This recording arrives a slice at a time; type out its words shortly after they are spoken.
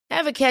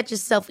Ever catch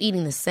yourself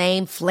eating the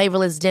same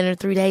flavorless dinner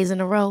 3 days in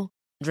a row?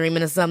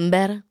 Dreaming of something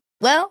better?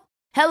 Well,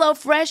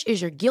 HelloFresh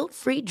is your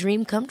guilt-free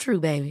dream come true,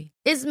 baby.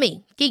 It's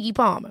me, Keke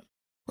Palmer.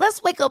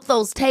 Let's wake up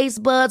those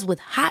taste buds with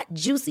hot,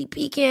 juicy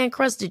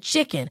pecan-crusted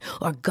chicken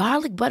or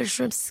garlic butter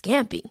shrimp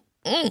scampi.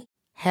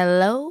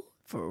 Hello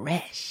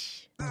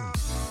Fresh.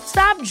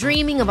 Stop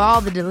dreaming of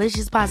all the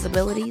delicious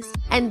possibilities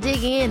and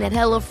dig in at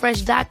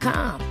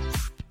HelloFresh.com.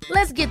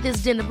 Let's get this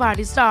dinner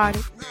party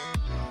started.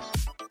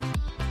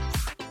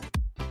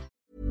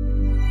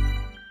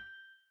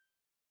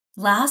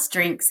 Last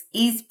Drinks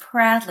is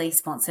proudly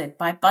sponsored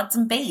by Buds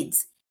and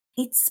Beads.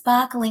 It's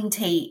sparkling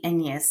tea,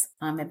 and yes,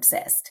 I'm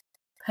obsessed.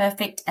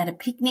 Perfect at a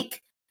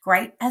picnic,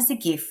 great as a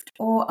gift,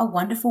 or a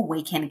wonderful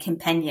weekend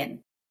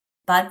companion.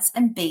 Buds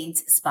and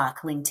Beads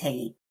sparkling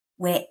tea,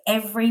 where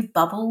every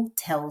bubble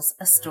tells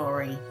a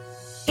story.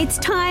 It's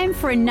time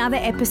for another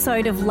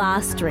episode of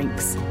Last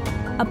Drinks,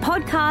 a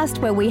podcast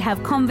where we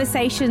have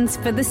conversations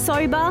for the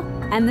sober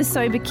and the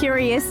sober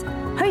curious,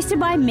 hosted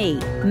by me,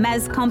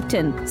 Maz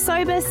Compton,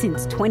 sober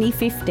since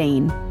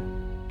 2015.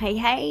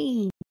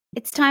 Hey,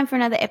 it's time for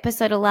another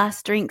episode of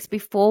Last Drinks.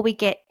 Before we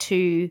get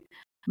to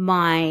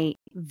my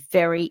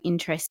very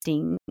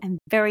interesting and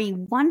very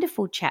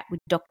wonderful chat with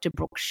Dr.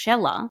 Brooke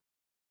Scheller,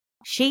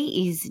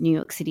 she is New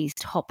York City's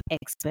top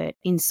expert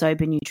in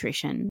sober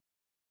nutrition,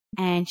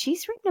 and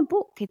she's written a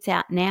book. It's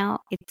out now.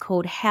 It's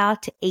called How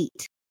to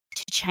Eat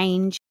to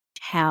Change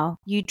How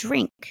You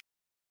Drink.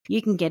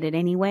 You can get it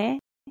anywhere.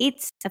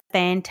 It's a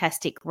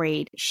fantastic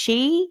read.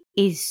 She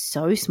is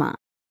so smart.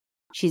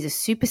 She's a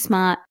super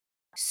smart,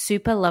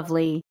 super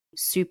lovely,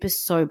 super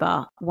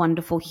sober,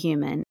 wonderful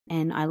human,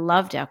 and I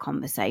loved our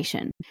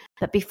conversation.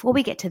 But before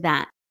we get to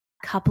that,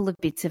 a couple of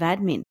bits of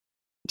admin.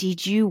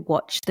 Did you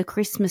watch the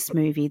Christmas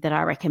movie that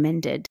I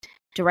recommended,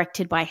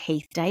 directed by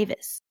Heath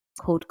Davis,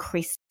 called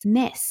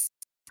Christmas,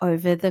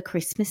 over the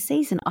Christmas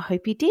season? I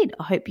hope you did.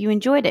 I hope you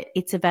enjoyed it.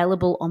 It's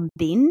available on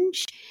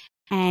Binge,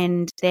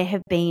 and there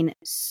have been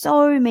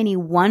so many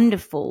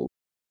wonderful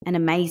and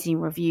amazing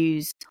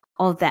reviews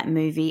of that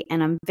movie,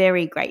 and I'm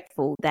very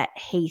grateful that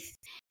Heath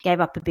gave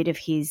up a bit of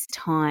his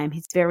time,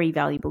 his very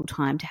valuable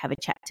time, to have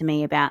a chat to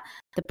me about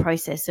the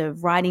process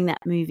of writing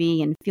that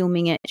movie and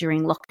filming it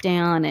during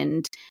lockdown,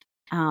 and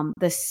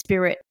the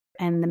spirit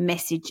and the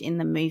message in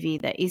the movie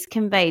that is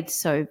conveyed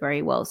so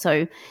very well.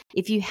 So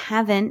if you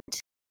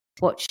haven't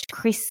watched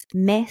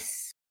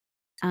Christmas,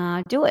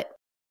 do it.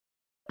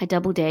 I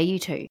double dare you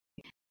to.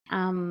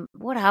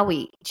 What are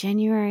we?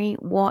 January?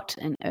 What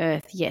on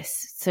earth?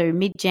 Yes. So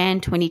mid-Jan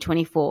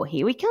 2024.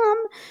 Here we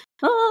come.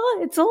 Oh,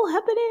 it's all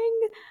happening.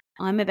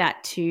 I'm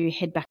about to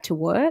head back to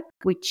work,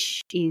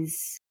 which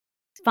is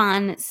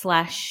fun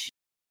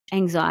 /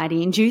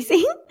 anxiety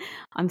inducing.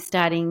 I'm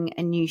starting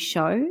a new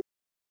show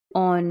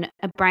on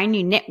a brand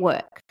new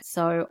network.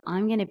 So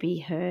I'm going to be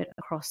heard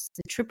across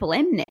the Triple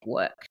M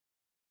network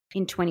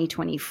in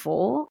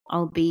 2024.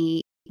 I'll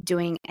be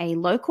doing a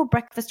local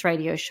breakfast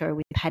radio show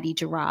with Paddy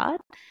Gerard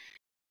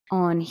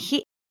on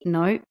Hit.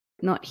 No,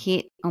 not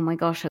Hit. Oh my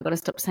gosh, I've got to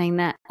stop saying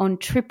that. On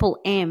Triple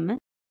M,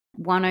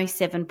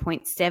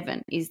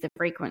 107.7 is the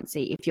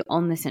frequency if you're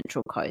on the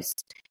Central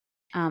Coast.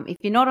 If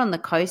you're not on the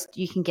coast,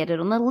 you can get it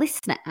on the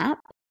Listener app.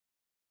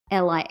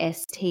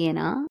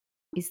 LISTNR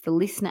is the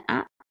Listener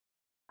app.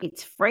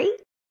 It's free.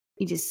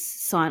 You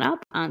just sign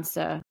up,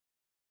 answer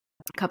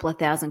a couple of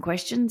thousand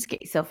questions,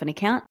 get yourself an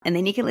account, and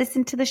then you can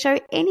listen to the show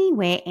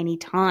anywhere,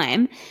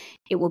 anytime.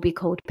 It will be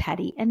called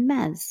Paddy and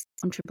Maz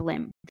on Triple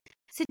M.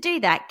 So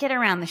do that. Get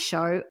around the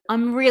show.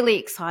 I'm really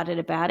excited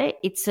about it.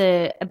 It's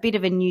a bit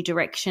of a new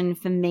direction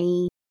for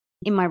me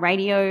in my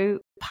radio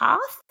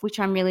path, which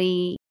I'm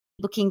really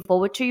looking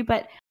forward to.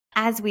 But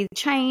as with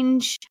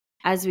change,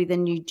 as with a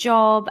new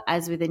job,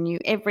 as with a new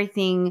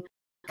everything,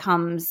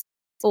 comes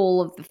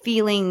all of the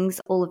feelings,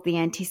 all of the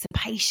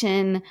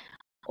anticipation,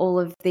 all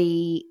of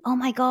the, oh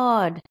my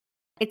God,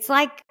 it's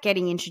like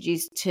getting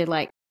introduced to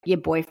like your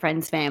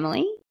boyfriend's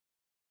family.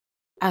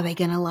 Are they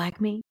going to like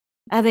me?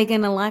 Are they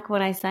going to like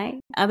what I say?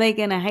 Are they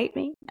going to hate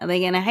me? Are they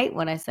going to hate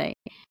what I say?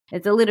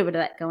 There's a little bit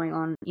of that going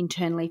on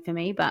internally for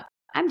me, but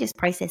I'm just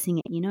processing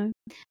it, you know.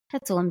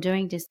 That's all I'm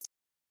doing, just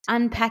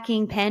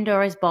unpacking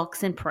Pandora's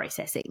box and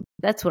processing.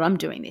 That's what I'm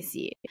doing this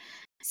year.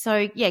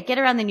 So yeah, get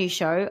around the new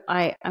show.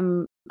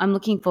 I'm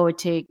looking forward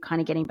to kind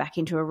of getting back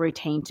into a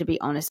routine, to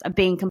be honest. I've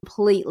been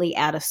completely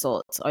out of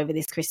sorts over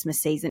this Christmas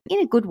season in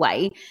a good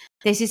way.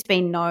 There's just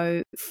been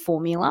no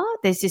formula.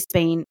 I've just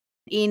been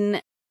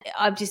in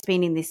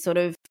this sort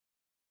of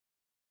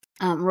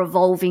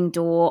revolving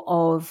door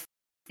of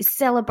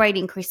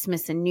celebrating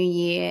Christmas and New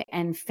Year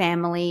and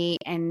family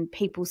and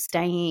people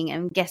staying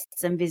and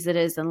guests and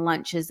visitors and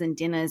lunches and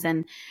dinners.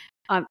 And,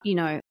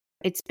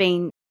 it's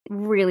been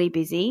really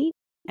busy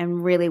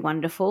and really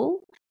wonderful.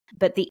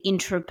 But the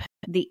introverted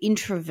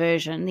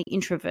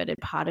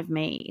part of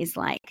me is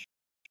like,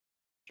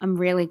 I'm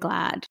really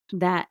glad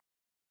that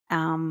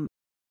I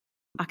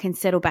can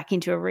settle back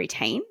into a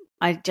routine.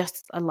 I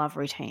love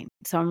routine.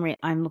 So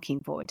I'm looking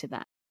forward to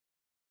that.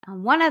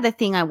 One other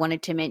thing I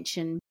wanted to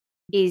mention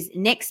is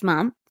next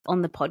month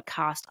on the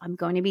podcast, I'm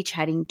going to be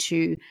chatting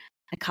to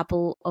a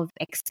couple of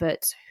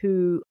experts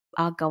who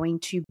are going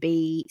to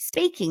be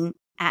speaking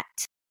at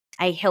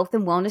a health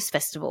and wellness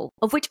festival,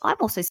 of which I'm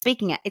also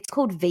speaking at. It's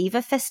called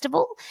Viva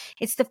Festival.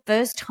 It's the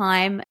first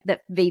time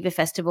that Viva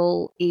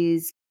Festival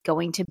is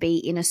going to be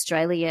in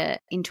Australia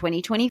in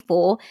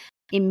 2024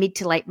 in mid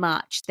to late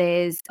March.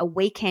 There's a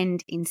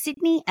weekend in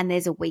Sydney and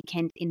there's a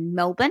weekend in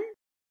Melbourne.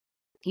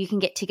 You can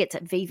get tickets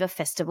at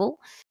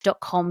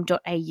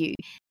vivafestival.com.au.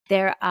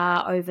 There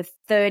are over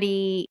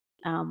 30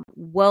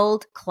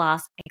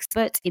 world-class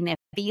experts in their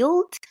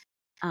field,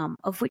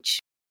 of which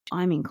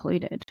I'm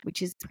included,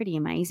 which is pretty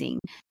amazing,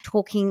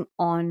 talking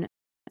on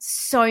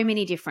so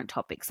many different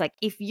topics. Like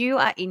if you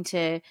are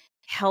into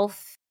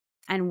health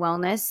and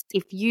wellness,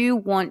 if you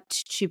want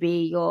to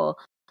be your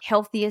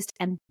healthiest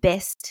and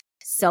best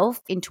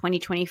self in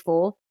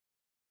 2024,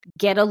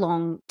 get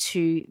along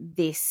to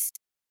this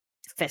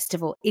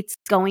festival. It's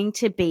going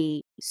to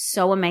be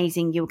so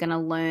amazing. You're going to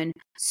learn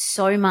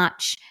so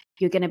much.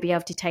 You're going to be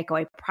able to take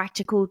away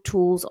practical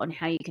tools on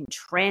how you can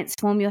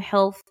transform your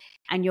health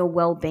and your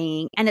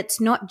well-being. And it's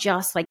not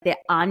just like there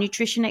are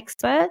nutrition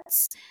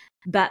experts,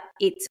 but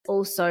it's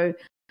also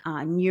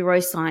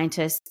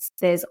neuroscientists.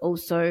 There's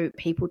also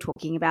people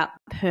talking about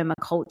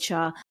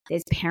permaculture.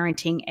 There's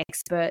parenting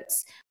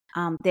experts.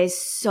 There's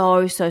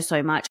so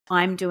much.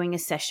 I'm doing a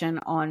session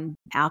on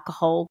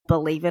alcohol,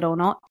 believe it or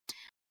not,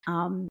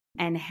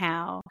 and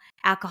how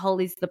alcohol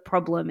is the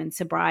problem and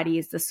sobriety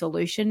is the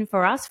solution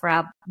for us, for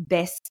our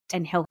best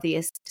and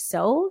healthiest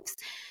selves.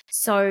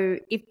 So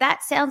if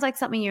that sounds like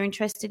something you're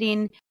interested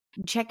in,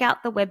 check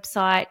out the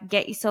website,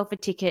 get yourself a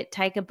ticket,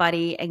 take a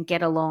buddy and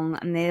get along.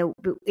 And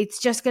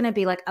it's just going to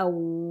be like a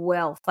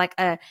wealth, like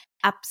a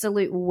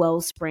absolute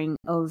wellspring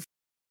of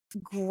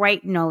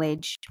great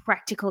knowledge,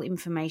 practical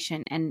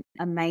information, and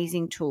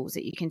amazing tools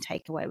that you can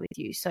take away with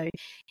you. So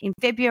in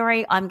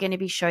February, I'm going to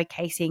be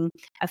showcasing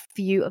a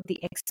few of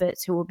the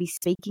experts who will be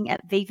speaking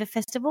at Viva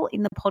Festival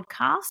in the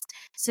podcast.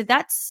 So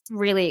that's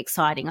really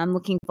exciting. I'm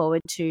looking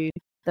forward to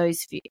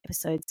those few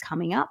episodes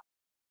coming up.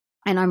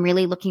 And I'm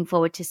really looking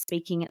forward to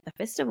speaking at the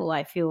festival.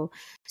 I feel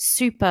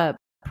super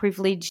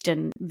privileged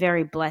and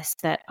very blessed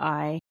that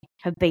I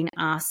have been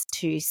asked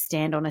to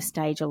stand on a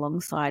stage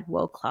alongside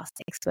world-class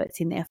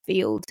experts in their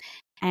field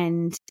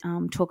and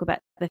talk about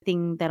the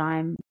thing that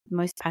I'm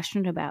most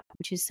passionate about,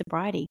 which is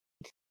sobriety.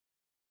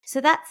 So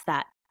that's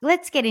that.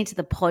 Let's get into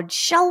the pod,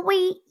 shall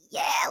we?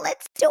 Yeah,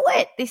 let's do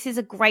it. This is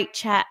a great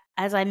chat.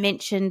 As I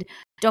mentioned,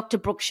 Dr.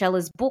 Brooke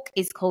Sheller's book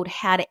is called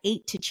How to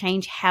Eat to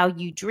Change How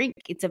You Drink.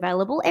 It's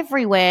available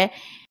everywhere.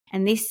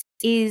 And this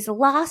is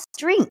Last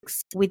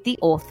Drinks with the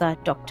author,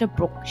 Dr.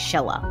 Brooke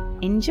Sheller.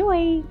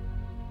 Enjoy.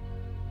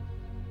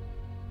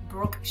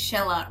 Brooke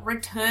Sheller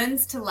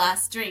returns to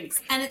Last Drinks.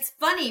 And it's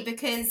funny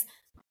because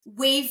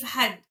we've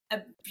had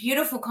a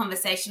beautiful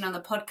conversation on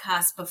the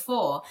podcast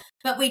before,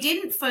 but we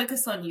didn't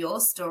focus on your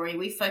story.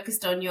 We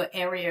focused on your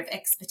area of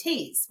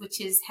expertise,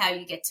 which is how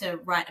you get to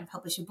write and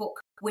publish a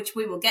book, which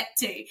we will get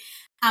to.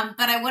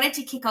 But I wanted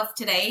to kick off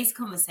today's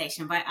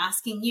conversation by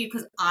asking you,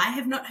 because I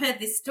have not heard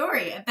this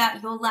story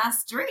about your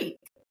last drink.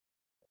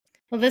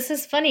 Well, this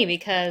is funny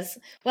because,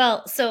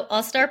 so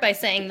I'll start by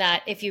saying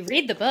that if you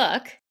read the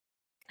book,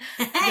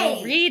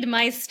 you'll read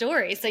my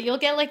story. So you'll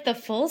get like the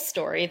full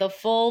story, the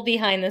full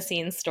behind the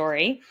scenes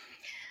story.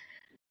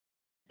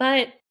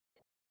 But,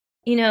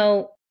 you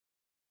know,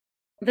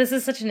 this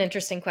is such an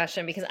interesting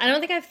question because I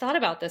don't think I've thought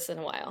about this in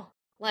a while.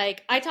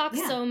 Like I talk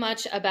so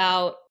much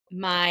about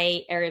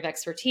my area of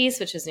expertise,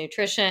 which is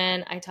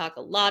nutrition. I talk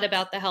a lot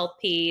about the health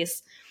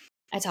piece.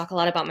 I talk a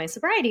lot about my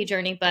sobriety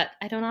journey, but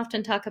I don't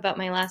often talk about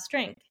my last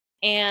drink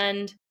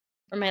or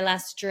my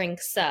last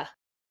drinks. I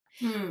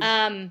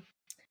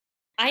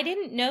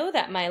didn't know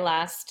that my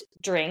last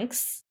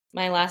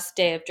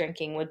day of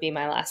drinking would be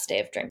my last day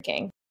of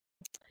drinking.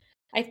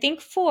 I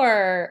think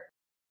for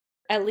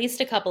at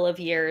least a couple of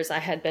years, I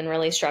had been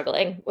really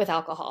struggling with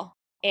alcohol.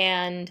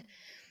 And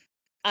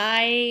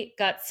I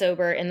got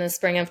sober in the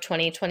spring of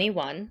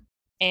 2021,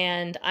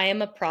 and I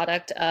am a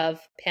product of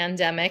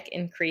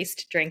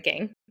pandemic-increased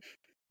drinking.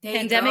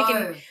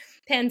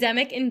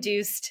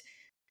 Pandemic-induced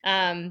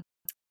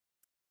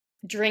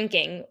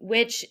drinking,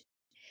 which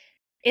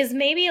is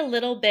maybe a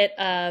little bit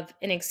of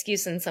an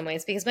excuse in some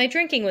ways because my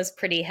drinking was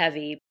pretty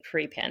heavy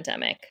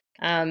pre-pandemic.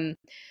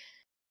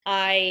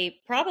 I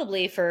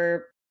probably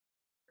for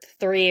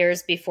 3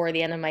 years before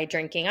the end of my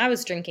drinking, I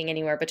was drinking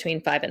anywhere between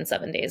 5 and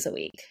 7 days a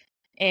week.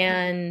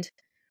 And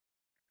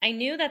I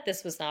knew that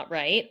this was not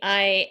right.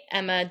 I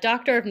am a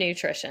doctor of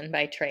nutrition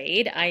by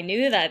trade. I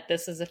knew that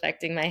this was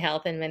affecting my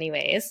health in many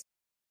ways.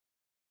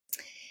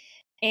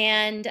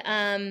 And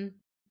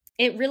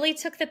it really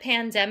took the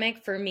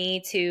pandemic for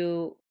me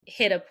to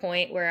hit a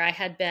point where I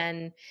had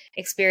been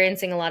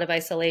experiencing a lot of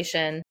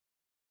isolation.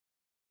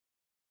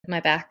 My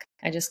back,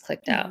 I just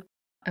clicked out.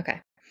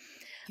 Okay.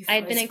 You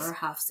froze for a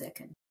half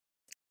second.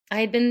 I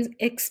had been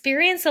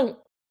experiencing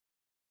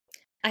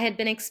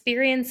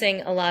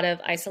a lot of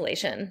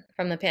isolation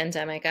from the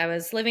pandemic. I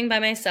was living by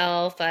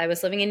myself. I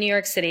was living in New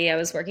York City. I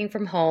was working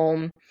from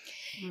home.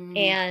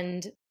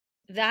 And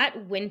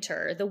that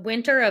winter, the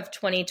winter of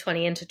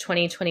 2020 into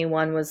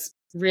 2021 was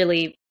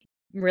really,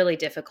 really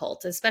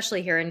difficult,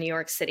 especially here in New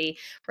York City.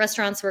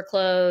 Restaurants were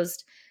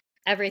closed,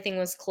 everything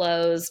was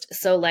closed.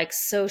 So like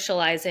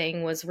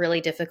socializing was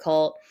really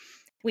difficult.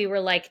 We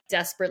were like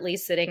desperately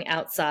sitting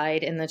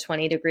outside in the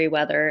 20-degree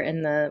weather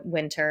in the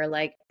winter,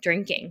 like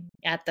drinking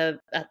at the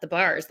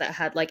bars that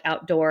had like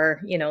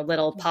outdoor,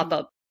 little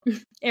pop-up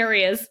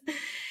areas.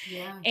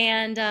 Yeah.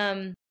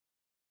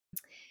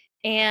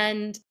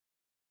 And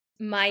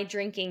my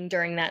drinking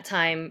during that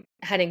time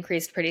had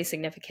increased pretty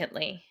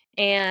significantly.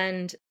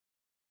 And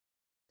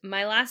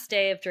my last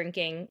day of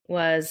drinking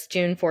was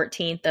June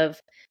 14th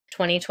of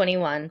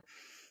 2021.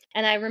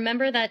 And I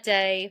remember that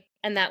day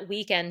and that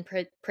weekend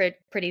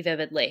pretty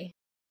vividly,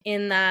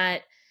 in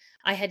that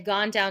I had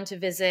gone down to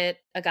visit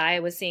a guy I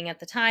was seeing at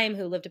the time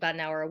who lived about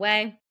an hour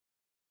away.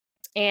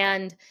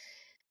 And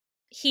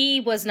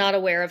he was not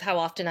aware of how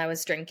often I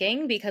was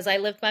drinking because I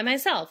lived by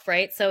myself,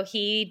 right? So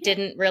he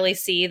didn't really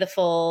see the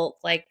full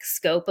like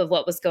scope of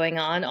what was going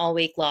on all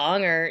week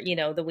long, or,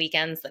 the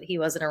weekends that he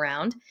wasn't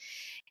around.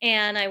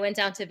 And I went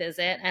down to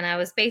visit, and I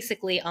was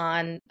basically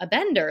on a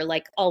bender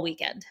like all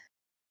weekend.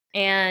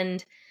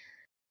 And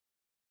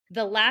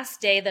the last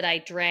day that I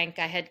drank,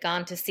 I had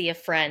gone to see a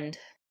friend,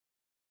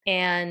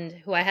 and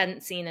who I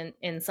hadn't seen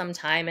in some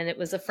time. And it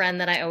was a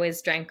friend that I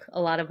always drank a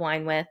lot of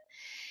wine with.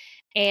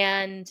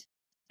 And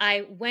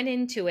I went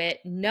into it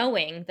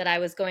knowing that I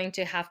was going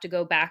to have to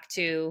go back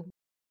to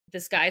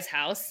this guy's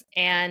house.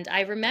 And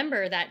I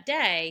remember that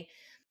day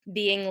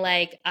being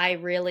like, I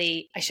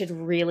should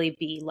really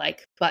be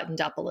like buttoned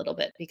up a little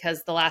bit,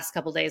 because the last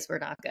couple days were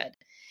not good.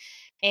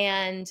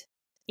 And,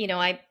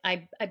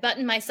 I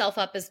buttoned myself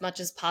up as much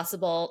as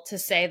possible to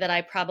say that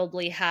I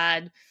probably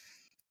had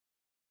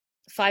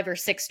 5 or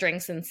 6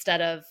 drinks instead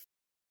of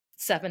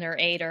 7 or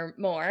 8 or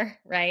more.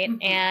 Right.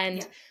 Mm-hmm.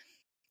 And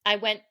I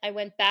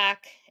went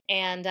back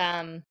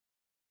and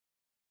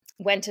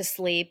went to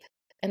sleep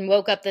and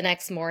woke up the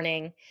next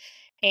morning.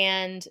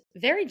 And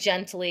very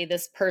gently,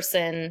 this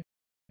person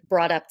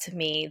brought up to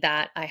me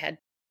that I had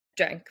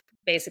drank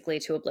basically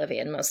to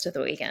oblivion most of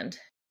the weekend.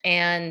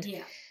 And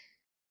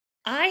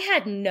I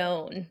had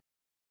known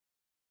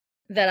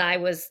that I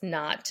was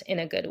not in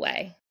a good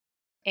way.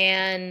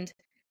 And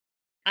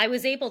I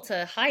was able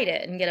to hide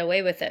it and get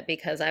away with it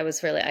because I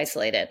was really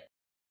isolated.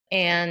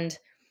 And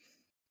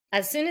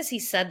as soon as he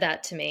said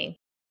that to me,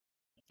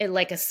 it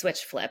like a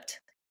switch flipped.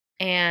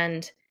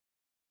 And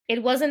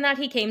it wasn't that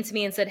he came to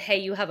me and said, hey,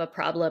 you have a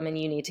problem and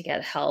you need to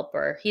get help.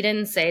 Or he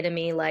didn't say to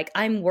me like,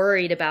 I'm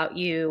worried about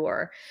you.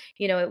 Or,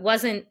 it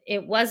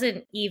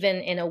wasn't even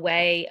in a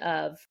way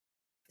of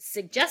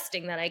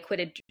suggesting that I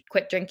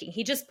quit drinking.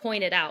 He just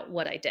pointed out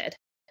what I did.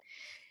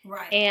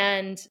 Right.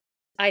 And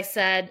I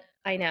said,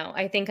 I know,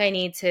 I think I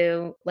need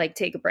to like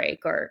take a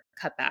break or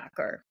cut back,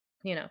 or,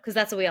 because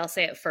that's what we all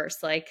say at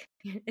first. Like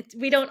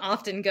we don't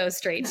often go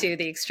straight to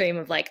the extreme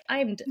of like,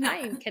 I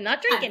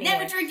cannot drink anymore.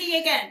 Never drinking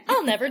again.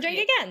 I'll never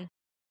drink again.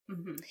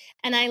 Mm-hmm.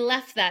 And I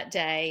left that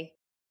day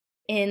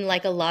in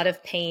like a lot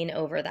of pain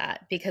over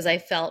that, because I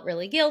felt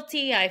really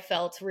guilty. I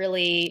felt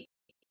really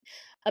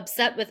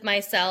upset with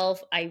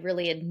myself. I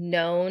really had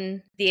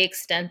known the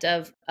extent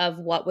of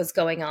what was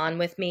going on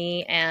with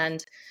me.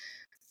 And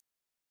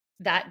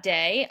that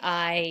day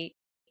I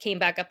came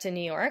back up to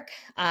New York.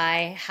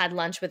 I had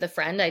lunch with a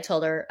friend. I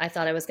told her I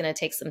thought I was going to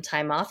take some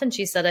time off. And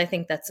she said, I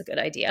think that's a good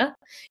idea.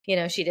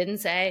 She didn't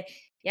say,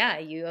 yeah,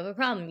 you have a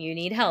problem, you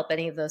need help,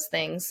 any of those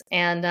things.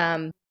 And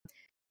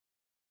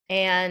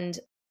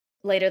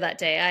later that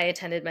day, I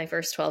attended my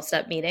first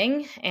 12-step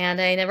meeting,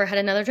 and I never had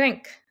another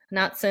drink.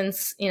 Not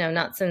since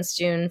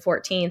June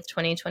 14th,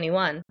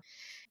 2021.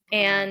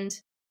 And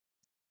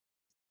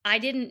I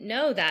didn't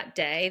know that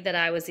day that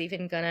I was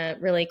even going to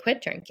really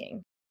quit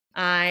drinking.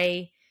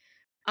 I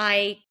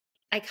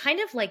kind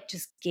of like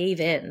just gave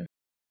in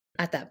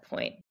at that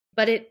point.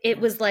 But it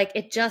was like,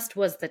 it just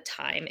was the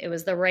time. It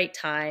was the right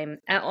time.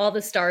 All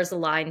the stars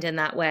aligned in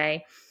that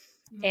way.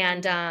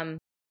 Mm-hmm.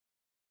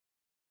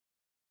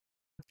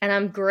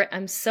 And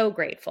I'm so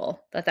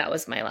grateful that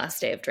was my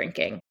last day of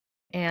drinking.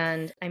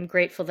 And I'm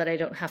grateful that I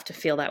don't have to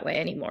feel that way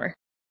anymore.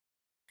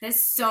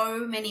 There's so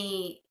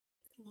many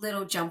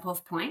little jump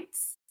off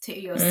points to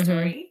your Mm-hmm.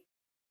 story.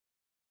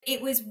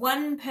 It was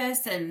one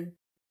person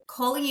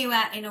calling you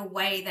out in a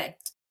way that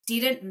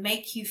didn't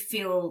make you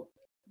feel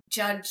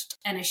judged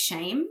and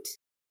ashamed.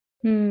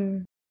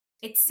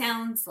 It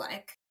sounds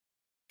like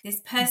this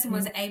person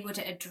was able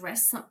to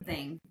address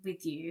something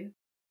with you,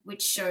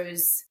 which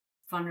shows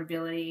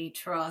vulnerability,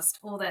 trust,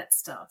 all that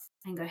stuff,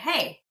 and go,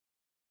 hey,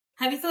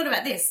 have you thought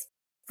about this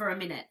for a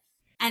minute?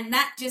 And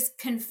that just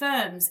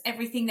confirms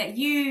everything that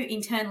you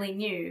internally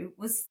knew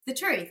was the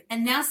truth.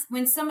 And now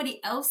when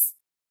somebody else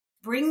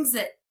brings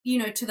it,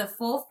 to the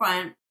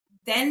forefront,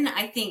 then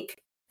I think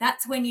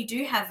that's when you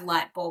do have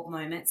light bulb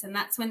moments, and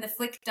that's when the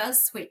flick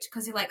does switch,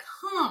 because you're like,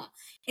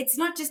 it's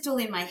not just all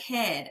in my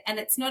head, and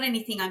it's not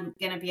anything I'm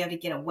going to be able to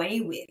get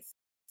away with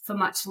for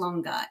much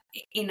longer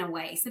in a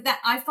way. So that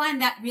I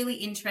find that really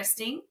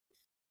interesting,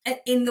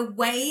 in the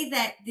way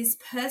that this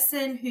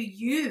person who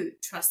you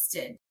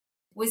trusted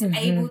was Mhm.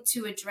 able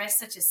to address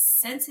such a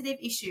sensitive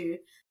issue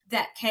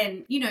that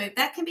can,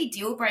 that can be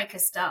deal breaker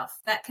stuff.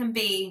 That can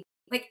be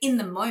like in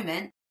the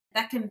moment,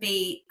 that can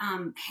be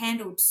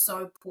handled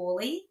so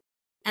poorly.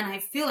 And I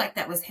feel like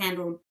that was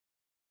handled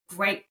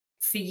great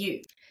for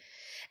you.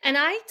 And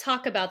I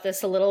talk about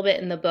this a little bit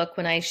in the book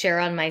when I share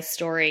on my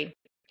story,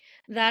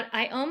 that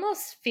I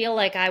almost feel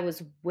like I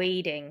was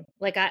waiting.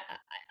 Like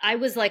I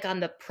was like on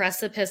the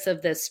precipice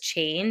of this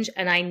change,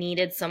 and I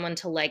needed someone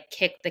to like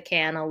kick the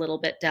can a little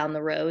bit down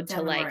the road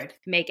to like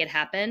make it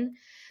happen.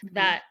 Mhm.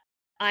 That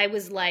I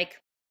was like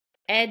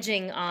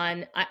edging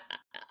on.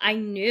 I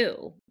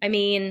knew. I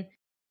mean,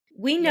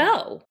 we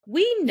know.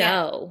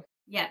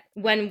 Yeah.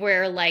 When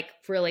we're like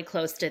really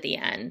close to the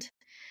end.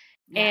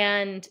 Yeah.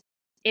 And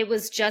it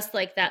was just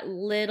like that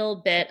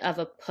little bit of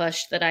a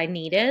push that I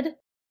needed.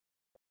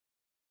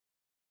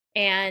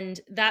 And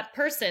that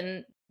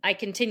person, I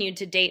continued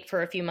to date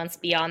for a few months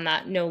beyond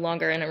that, no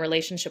longer in a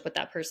relationship with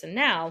that person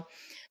now.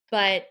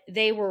 But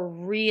they were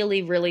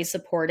really, really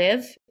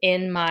supportive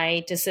in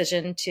my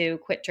decision to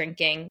quit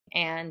drinking.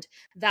 And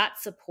that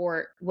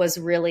support was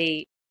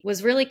really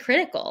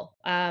critical.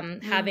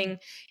 Having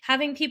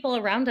people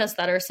around us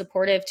that are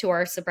supportive to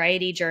our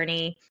sobriety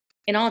journey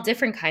in all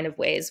different kind of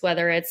ways,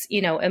 whether it's,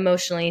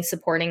 emotionally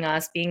supporting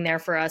us, being there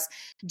for us,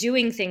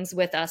 doing things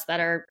with us that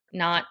are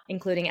not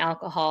including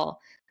alcohol.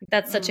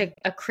 That's such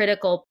a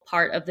critical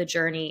part of the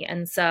journey.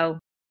 And so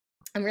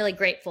I'm really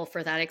grateful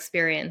for that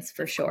experience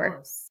for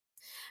sure.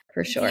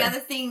 For sure. The other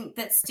thing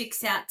that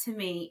sticks out to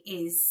me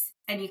is,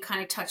 and you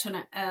kind of touch on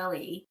it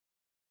early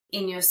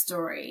in your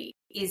story,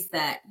 is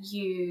that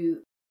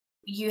you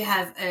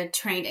have a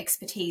trained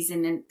expertise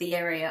in the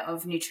area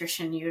of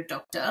nutrition. You're a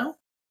doctor,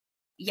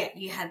 yet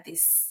you had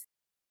this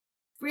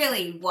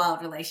really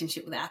wild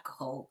relationship with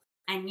alcohol.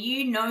 And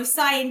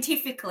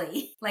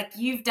scientifically, like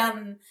you've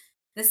done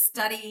the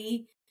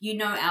study,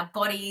 our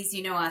bodies,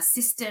 our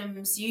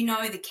systems,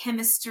 the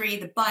chemistry,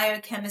 the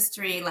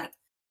biochemistry, like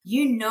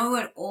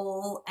it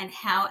all and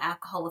how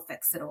alcohol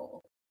affects it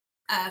all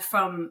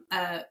from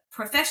a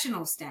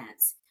professional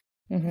stance.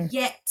 Mm-hmm.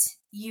 Yet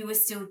you were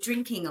still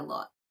drinking a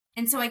lot.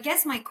 And so I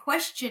guess my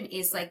question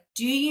is like,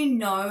 do you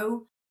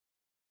know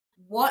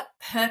what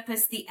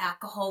purpose the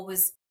alcohol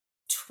was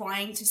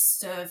trying to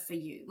serve for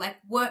you? Like,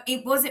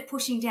 was it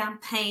pushing down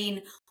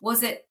pain?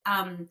 Was it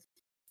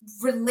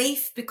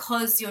relief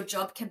because your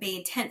job can be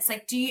intense?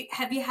 Like,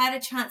 have you had a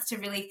chance to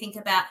really think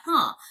about,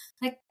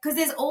 because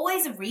there's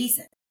always a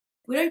reason.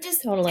 We don't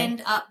just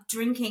end up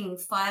drinking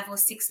 5 or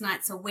 6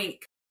 nights a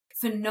week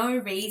for no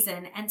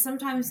reason. And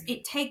sometimes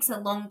it takes a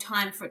long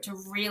time for it to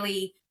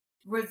really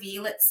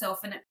reveal itself.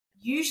 And it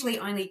usually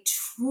only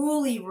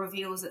truly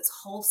reveals its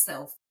whole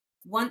self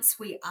once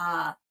we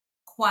are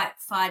quite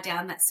far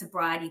down that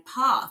sobriety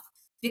path,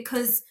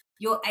 because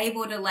you're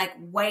able to like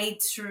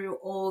wade through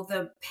all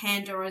the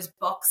Pandora's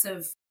box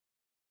of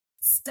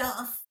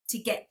stuff to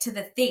get to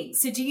the thing.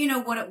 So do you know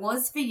what it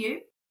was for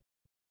you?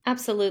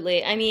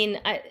 Absolutely. I mean,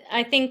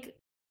 I think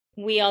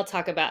we all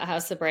talk about how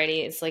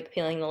sobriety is like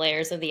peeling the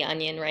layers of the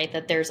onion, right?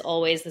 That there's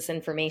always this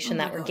information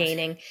that we're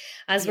gaining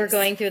as we're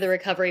going through the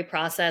recovery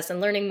process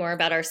and learning more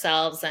about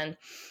ourselves and,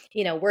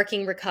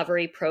 working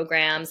recovery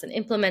programs and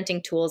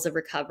implementing tools of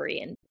recovery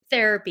and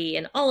therapy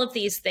and all of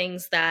these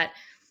things that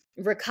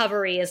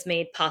recovery is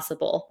made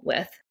possible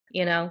with,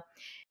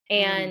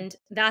 And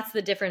that's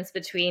the difference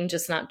between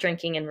just not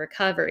drinking and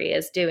recovery,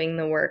 is doing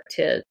the work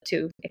to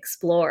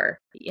explore,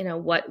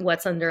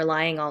 what's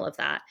underlying all of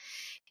that.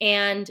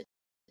 And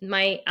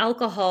my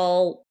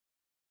alcohol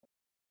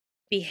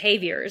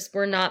behaviors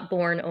were not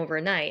born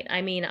overnight.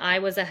 I mean, I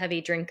was a heavy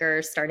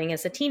drinker starting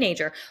as a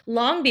teenager,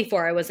 long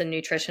before I was a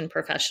nutrition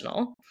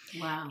professional.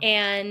 Wow.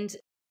 And,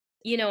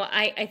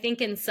 I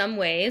think in some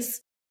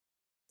ways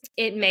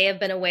it may have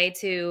been a way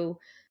to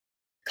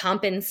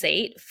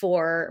compensate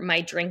for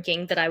my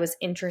drinking, that I was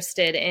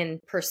interested in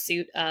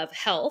pursuit of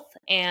health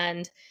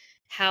and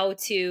how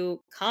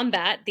to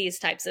combat these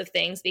types of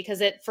things,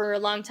 because for a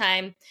long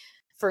time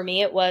for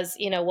me, it was,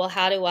 well,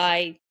 how do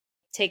I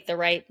take the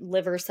right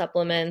liver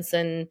supplements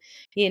and,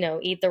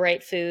 eat the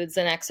right foods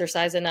and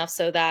exercise enough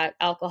so that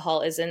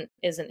alcohol isn't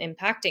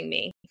impacting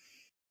me.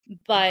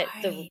 But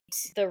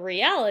the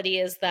reality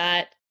is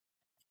that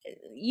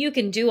you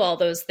can do all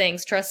those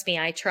things. Trust me,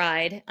 I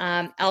tried.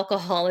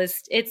 Alcohol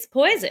it's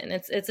poison.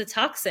 It's a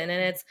toxin,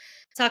 and it's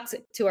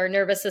toxic to our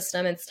nervous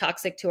system. It's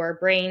toxic to our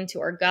brain, to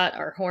our gut,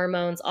 our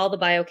hormones, all the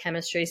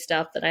biochemistry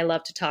stuff that I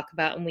love to talk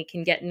about, and we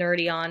can get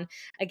nerdy on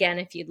again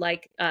if you'd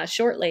like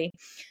shortly.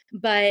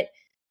 But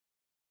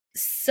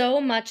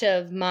so much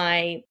of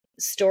my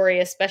story,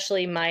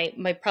 especially my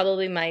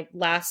probably my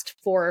last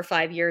 4 or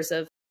 5 years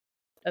of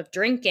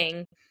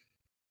drinking,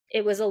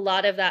 it was a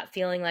lot of that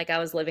feeling like I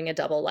was living a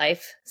double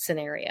life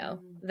scenario,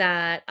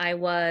 that I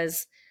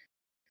was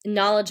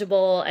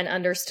knowledgeable and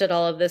understood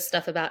all of this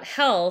stuff about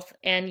health,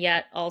 and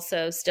yet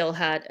also still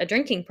had a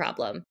drinking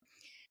problem.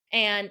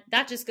 And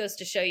that just goes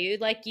to show you,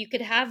 like, you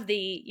could have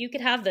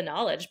the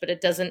knowledge, but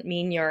it doesn't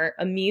mean you're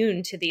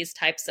immune to these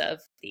types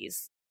of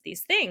these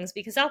these things,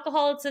 because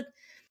alcohol,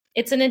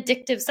 it's an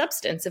addictive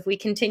substance. If we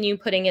continue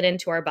putting it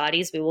into our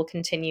bodies, we will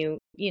continue,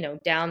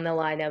 down the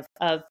line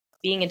of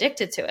being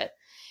addicted to it.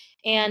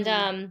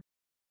 And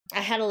I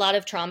had a lot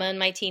of trauma in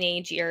my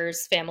teenage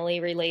years, family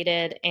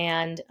related,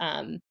 and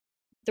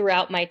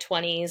throughout my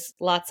 20s,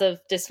 lots of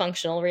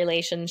dysfunctional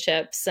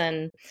relationships.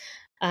 And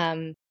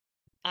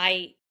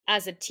I,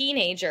 as a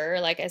teenager,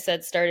 like I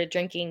said, started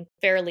drinking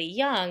fairly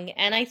young.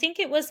 And I think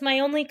it was my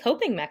only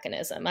coping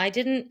mechanism. I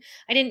didn't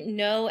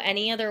know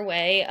any other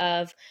way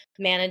of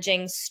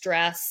managing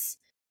stress,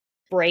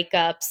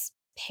 breakups,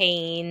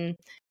 pain,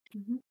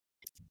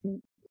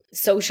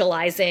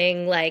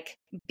 socializing, like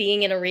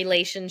being in a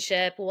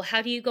relationship. Well,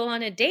 how do you go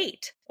on a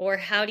date? Or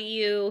how do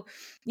you,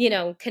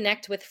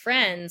 connect with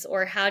friends?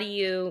 Or how do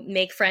you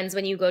make friends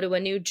when you go to a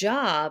new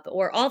job?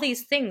 Or all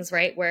these things,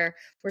 right? Where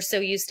we're so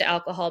used to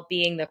alcohol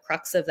being the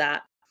crux of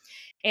that.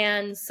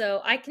 And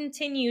so I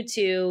continue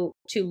to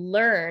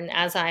learn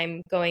as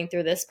I'm going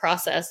through this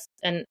process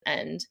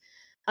and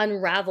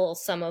unravel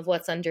some of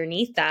what's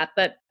underneath that.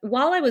 But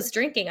while I was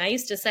drinking, I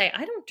used to say,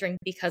 I don't drink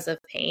because of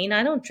pain.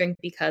 I don't drink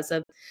because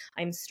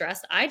I'm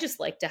stressed. I just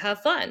like to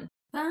have fun.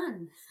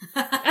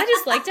 I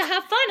just like to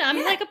have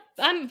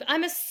fun.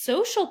 I'm a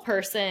social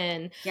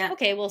person. Yeah.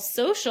 Okay, well,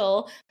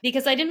 social,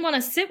 because I didn't want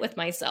to sit with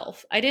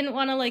myself. I didn't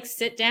want to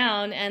sit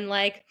down and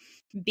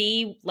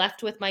be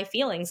left with my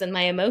feelings and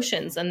my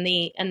emotions and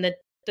the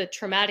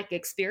traumatic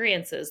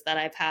experiences that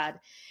I've had.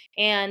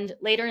 And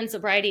later in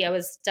sobriety, I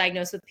was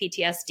diagnosed with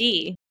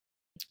PTSD,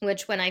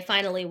 which when I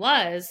finally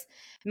was,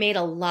 made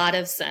a lot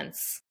of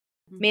sense.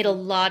 Made a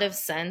lot of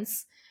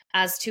sense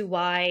as to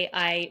why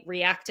I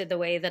reacted the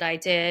way that I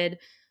did,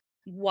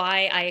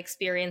 why I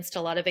experienced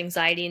a lot of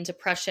anxiety and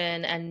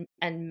depression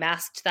and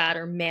masked that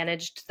or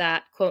managed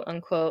that, quote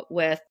unquote,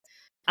 with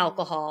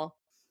alcohol.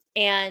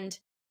 And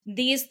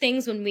these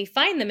things, when we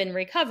find them in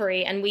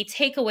recovery and we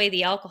take away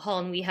the alcohol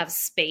and we have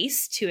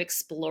space to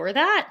explore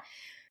that,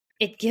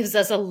 it gives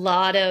us a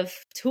lot of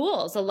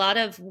tools, a lot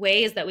of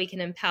ways that we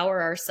can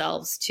empower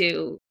ourselves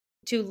to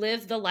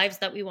live the lives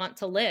that we want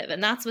to live.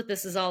 And that's what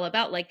this is all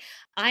about.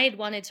 I had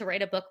wanted to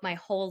write a book my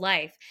whole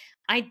life.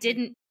 I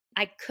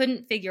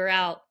couldn't figure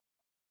out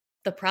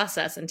the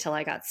process until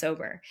I got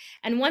sober.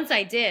 And once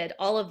I did,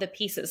 all of the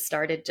pieces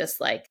started just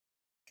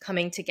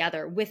coming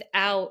together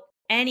without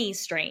any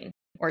strain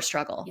or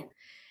struggle. Yeah.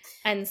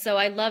 And so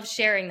I love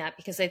sharing that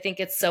because I think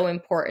it's so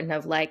important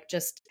of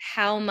just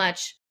how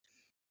much,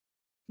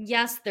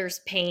 yes, there's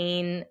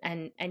pain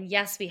and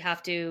yes, we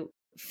have to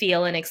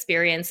feel and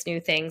experience new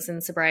things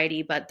in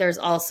sobriety, but there's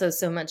also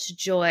so much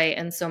joy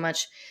and so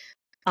much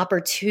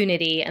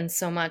opportunity and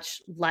so much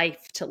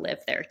life to live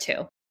there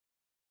too.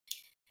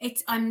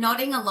 I'm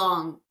nodding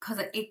along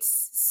because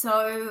it's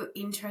so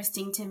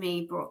interesting to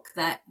me, Brooke,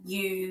 that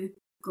you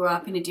grew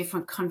up in a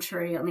different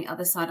country on the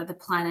other side of the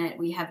planet.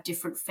 We have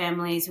different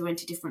families. We went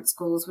to different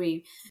schools.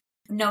 We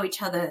know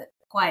each other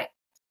quite,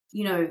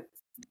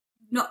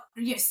 not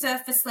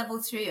surface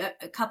level through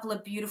a couple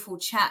of beautiful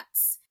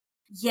chats.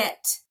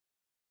 Yet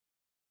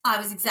I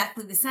was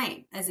exactly the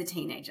same as a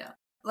teenager.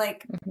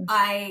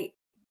 I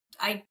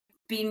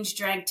binge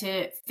drank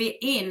to fit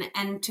in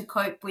and to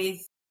cope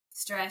with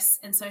stress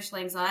and social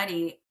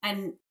anxiety,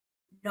 and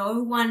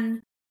no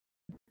one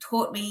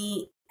taught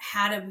me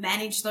how to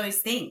manage those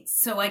things.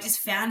 So I just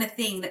found a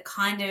thing that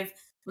kind of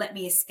let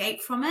me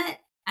escape from it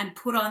and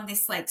put on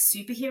this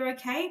superhero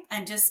cape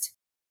and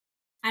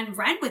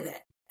ran with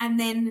it. And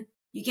then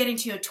you get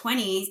into your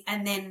 20s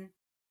and then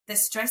the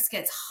stress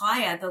gets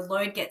higher, the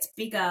load gets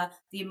bigger,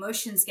 the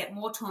emotions get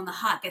more torn, the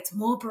heart gets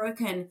more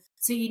broken.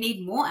 So you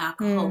need more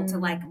alcohol to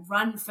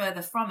run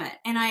further from it.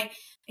 And I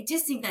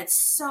just think that's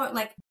so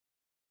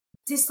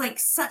just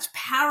such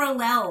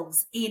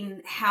parallels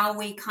in how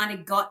we kind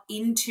of got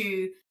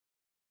into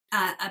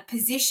a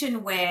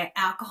position where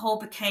alcohol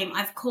became,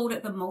 I've called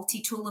it the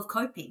multi-tool of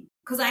coping,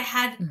 because I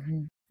had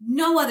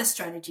no other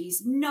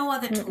strategies, no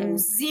other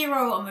tools,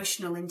 zero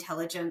emotional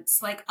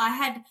intelligence. I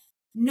had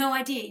no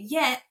idea.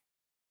 Yet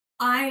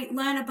I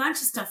learned a bunch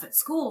of stuff at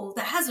school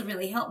that hasn't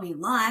really helped me in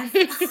life.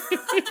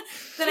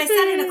 That I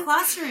sat in a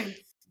classroom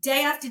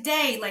day after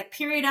day,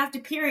 period after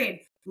period,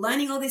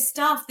 learning all this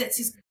stuff that's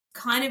just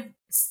kind of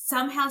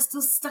somehow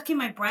still stuck in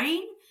my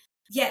brain.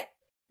 Yet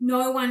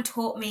no one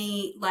taught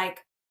me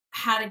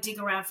how to dig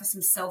around for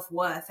some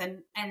self-worth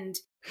and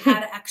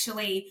how to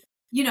actually,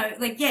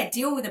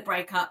 deal with a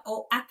breakup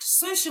or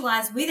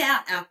socialize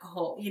without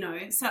alcohol,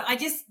 So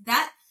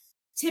that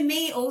to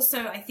me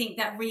also, I think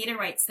that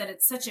reiterates that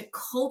it's such a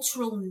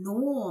cultural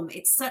norm.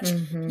 It's such,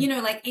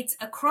 it's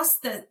across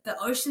the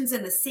oceans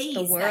and the seas,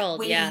 the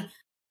world, that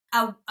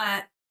we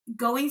are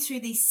going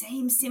through these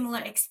same similar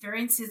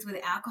experiences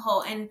with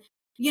alcohol. And,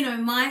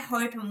 my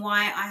hope and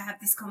why I have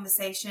this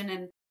conversation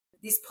and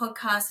this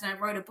podcast and I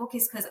wrote a book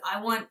is because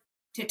I want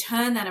to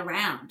turn that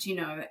around,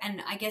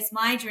 and I guess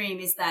my dream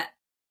is that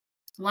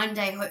one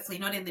day, hopefully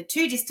not in the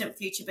too distant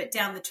future, but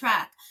down the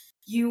track,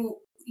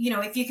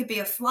 if you could be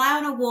a fly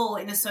on a wall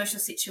in a social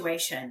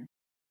situation,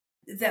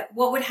 that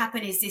what would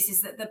happen is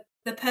that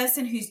the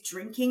person who's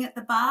drinking at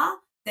the bar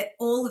that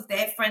all of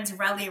their friends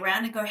rally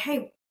around and go,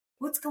 hey,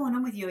 what's going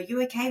on with you? Are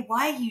you okay?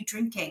 Why are you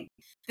drinking?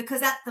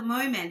 Because at the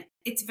moment,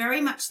 it's very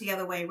much the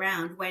other way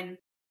around. When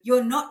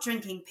you're not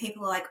drinking,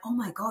 people are like, oh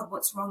my God,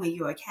 what's wrong? Are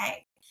you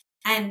okay?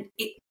 And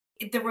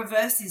the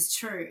reverse is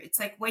true. It's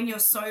like when you're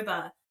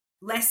sober,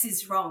 less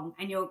is wrong.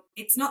 And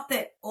it's not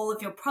that all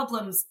of your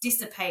problems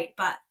dissipate,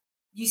 but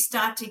you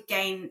start to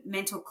gain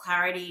mental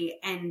clarity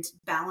and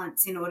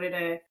balance in order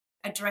to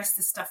address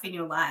the stuff in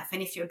your life.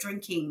 And if you're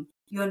drinking,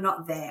 you're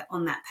not there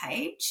on that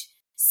page.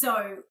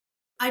 So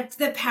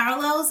the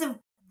parallels are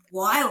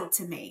wild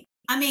to me.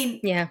 I mean,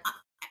 yeah.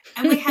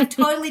 And we have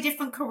totally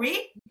different career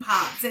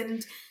paths,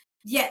 and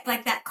yet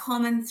like that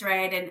common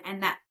thread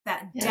and that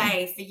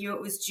day. For you,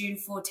 it was June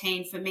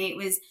 14. For me, it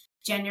was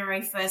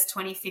January 1st,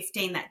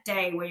 2015, that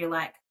day where you're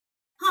like,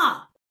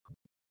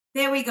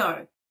 there we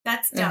go.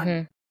 That's done.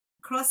 Mm-hmm.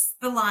 Cross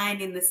the line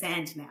in the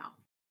sand now.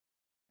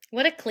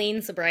 What a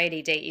clean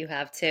sobriety date you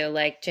have too,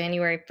 like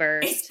January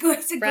 1st. It's good.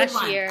 It's a fresh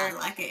good one. year. I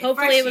like it.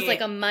 Hopefully fresh it was year.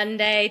 like a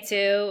Monday too.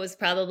 It was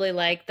probably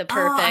like the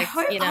perfect,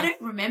 I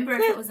don't remember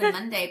if it was a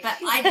Monday, but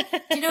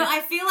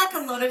I feel like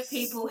a lot of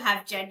people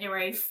have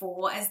January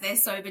 4 as their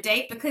sober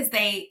date because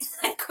they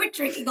quit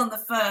drinking on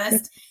the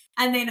 1st.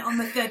 And then on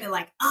the 3rd, they're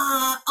like,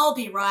 I'll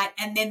be right.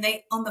 And then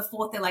on the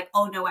 4th, they're like,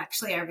 oh no,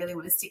 actually, I really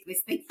want to stick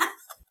this thing out.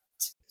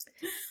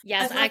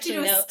 Yes,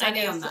 actually,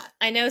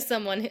 I know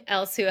someone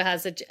else who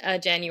has a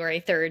January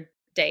 3rd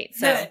date.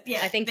 So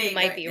I think you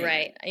might be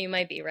right. You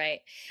might be right.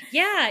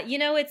 Yeah.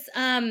 It's,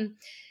 I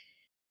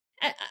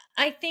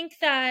think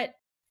that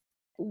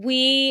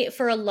we,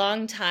 for a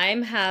long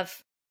time,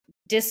 have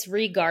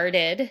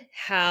disregarded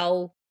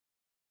how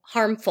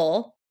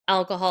harmful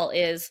alcohol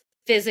is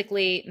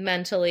physically,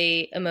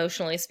 mentally,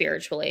 emotionally,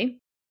 spiritually.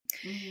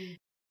 Mm-hmm.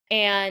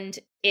 And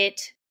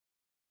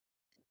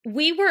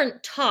we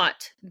weren't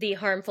taught the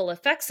harmful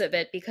effects of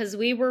it because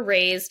we were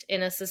raised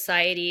in a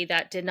society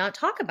that did not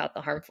talk about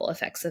the harmful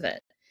effects of it.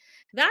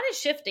 That is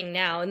shifting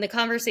now in the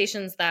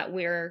conversations that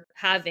we're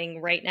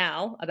having right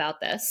now about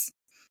this.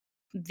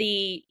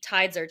 The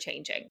tides are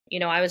changing.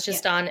 I was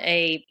just on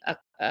a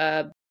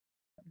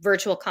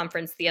virtual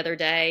conference the other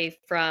day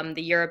from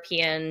the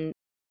European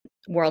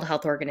World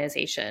Health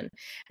Organization,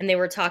 and they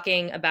were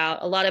talking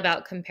a lot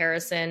about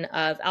comparison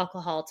of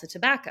alcohol to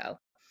tobacco.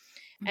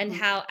 And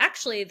how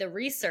actually the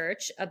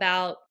research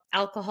about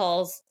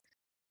alcohol's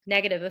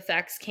negative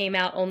effects came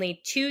out only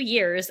 2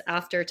 years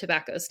after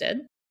tobacco's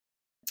did.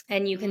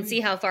 And you can see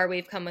how far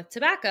we've come with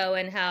tobacco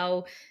and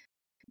how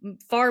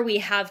far we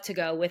have to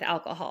go with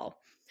alcohol.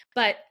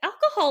 But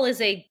alcohol is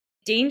a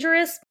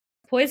dangerous,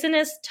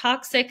 poisonous,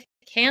 toxic,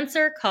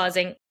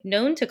 cancer-causing,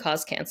 known to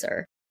cause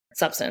cancer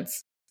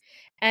substance.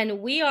 And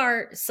we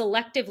are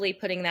selectively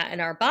putting that in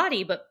our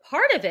body. But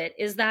part of it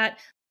is that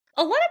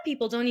a lot of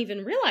people don't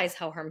even realize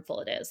how harmful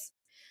it is.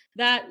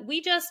 That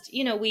we just,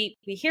 we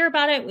hear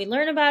about it, we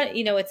learn about it,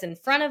 it's in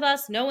front of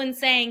us. No one's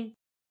saying,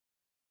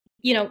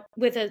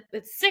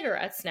 with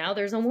cigarettes now,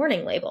 there's a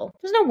warning label.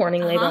 There's no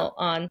warning label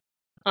on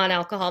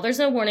alcohol. There's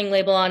no warning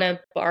label on a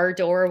bar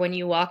door when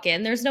you walk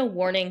in. There's no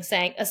warning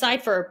saying,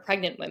 aside for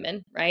pregnant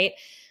women, right?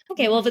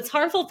 Okay, well, if it's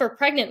harmful for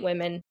pregnant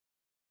women,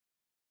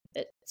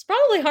 it's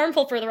probably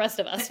harmful for the rest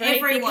of us, right?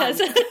 Everyone.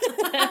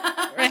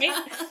 Right?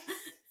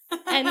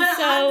 And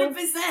so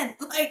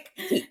 100%. Like,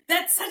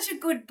 that's such a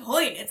good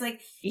point. It's like,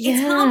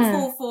 it's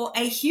harmful for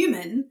a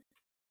human.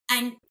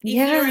 And if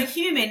you're a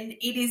human,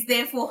 it is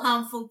therefore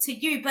harmful to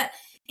you. But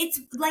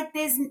it's like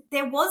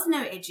there was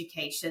no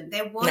education.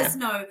 There was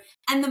no,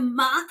 and the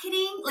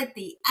marketing, like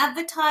the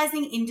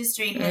advertising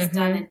industry has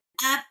done an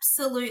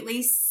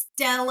absolutely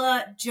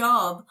stellar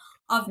job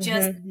of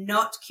just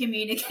not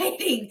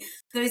communicating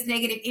those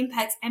negative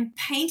impacts and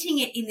painting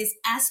it in this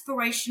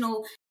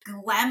aspirational,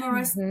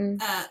 glamorous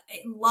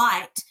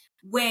light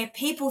where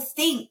people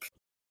think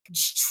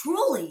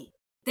truly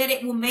that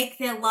it will make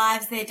their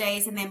lives, their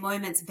days, and their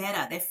moments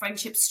better, their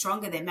friendships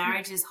stronger, their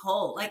marriages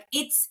whole. Like,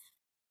 it's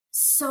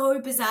so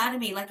bizarre to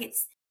me. Like,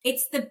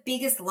 it's the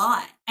biggest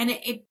lie. And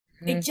it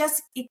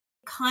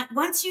can't,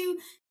 once you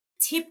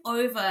tip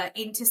over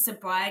into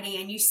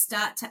sobriety and you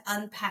start to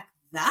unpack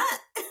that,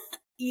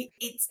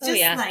 it's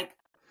just like,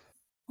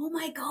 oh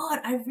my God,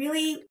 I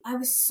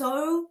was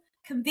so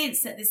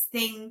convinced that this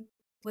thing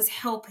was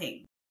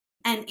helping,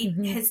 and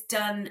it has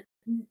done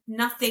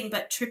nothing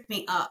but trip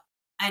me up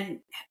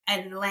and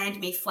land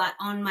me flat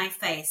on my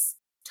face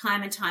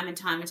time and time and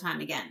time and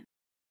time again.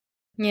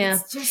 Yeah.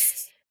 It's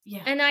just,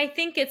 And I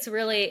think it's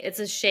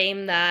a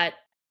shame that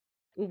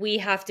we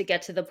have to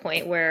get to the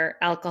point where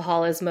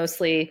alcohol is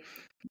mostly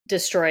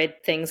destroyed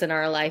things in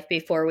our life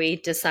before we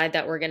decide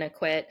that we're going to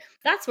quit.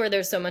 That's where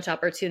there's so much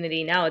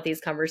opportunity now at these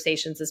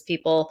conversations, is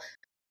people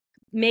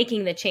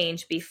making the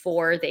change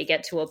before they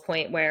get to a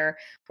point where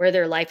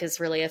their life is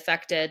really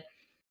affected.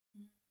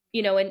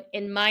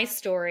 In my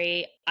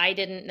story, I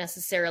didn't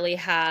necessarily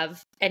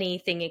have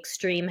anything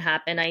extreme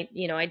happen. I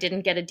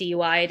didn't get a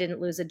DUI. I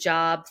didn't lose a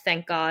job.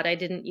 Thank God. I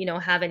didn't,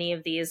 have any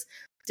of these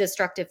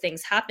destructive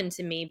things happen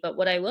to me. But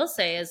what I will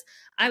say is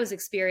I was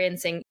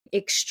experiencing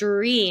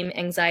extreme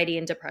anxiety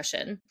and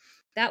depression.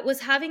 that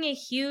was having a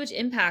huge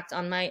impact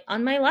on my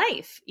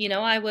life. You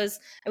know, I was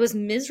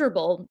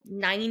miserable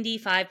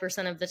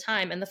 95% of the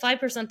time, and the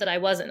 5% that I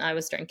wasn't, I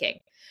was drinking,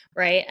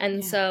 right?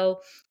 And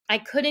so I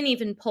couldn't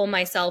even pull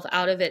myself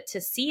out of it to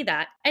see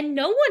that. And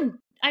no one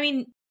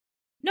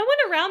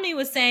around me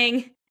was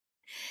saying,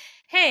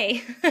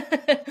 hey,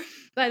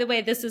 by the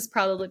way, this is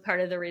probably part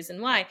of the reason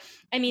why.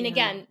 I mean,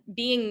 again,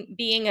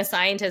 being a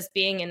scientist,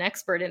 being an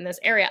expert in this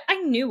area,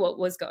 I knew what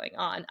was going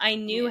on. I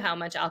knew how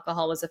much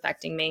alcohol was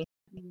affecting me.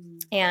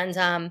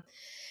 And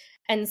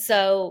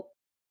so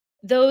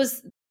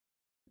those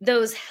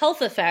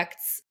health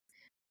effects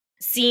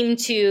seem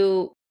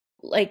to,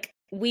 like,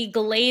 we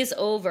glaze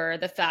over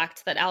the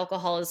fact that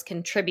alcohol is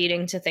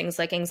contributing to things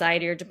like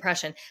anxiety or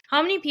depression.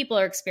 How many people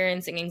are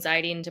experiencing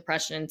anxiety and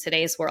depression in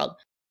today's world?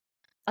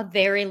 A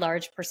very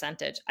large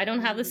percentage. I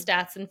don't have the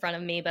stats in front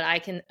of me, but I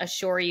can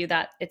assure you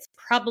that it's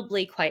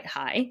probably quite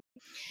high.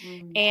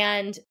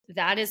 And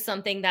that is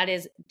something that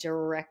is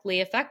directly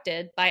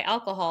affected by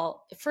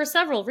alcohol for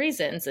several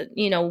reasons.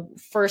 You know,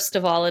 first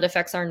of all, it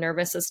affects our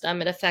nervous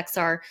system. It affects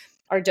our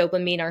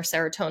dopamine, our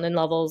serotonin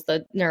levels,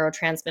 the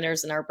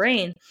neurotransmitters in our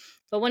brain.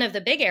 But one of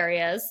the big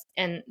areas,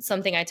 and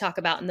something I talk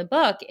about in the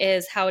book,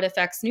 is how it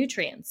affects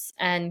nutrients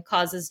and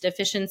causes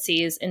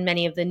deficiencies in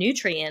many of the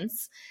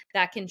nutrients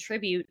that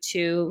contribute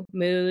to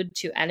mood,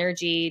 to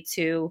energy,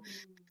 to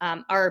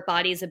our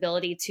body's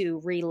ability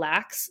to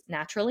relax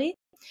naturally.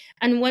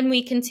 And when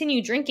we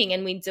continue drinking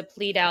and we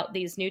deplete out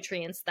these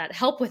nutrients that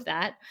help with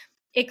that,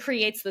 it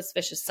creates this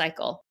vicious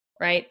cycle,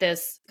 right?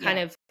 This kind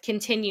of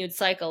continued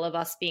cycle of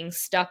us being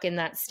stuck in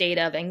that state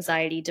of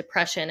anxiety,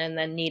 depression, and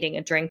then needing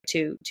a drink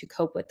to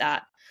cope with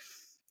that.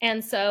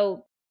 And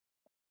so,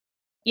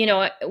 you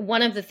know,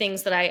 one of the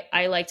things that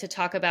I like to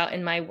talk about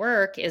in my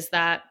work is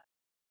that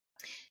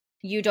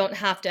you don't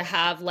have to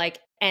have like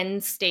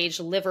end stage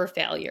liver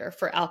failure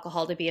for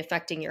alcohol to be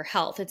affecting your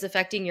health. It's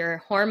affecting your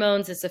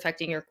hormones. It's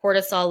affecting your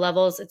cortisol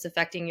levels. It's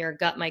affecting your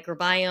gut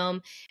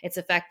microbiome. It's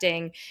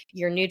affecting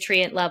your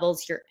nutrient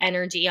levels, your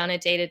energy on a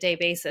day-to-day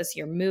basis,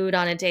 your mood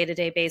on a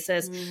day-to-day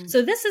basis.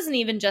 So this isn't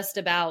even just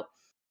about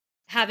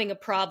having a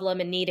problem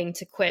and needing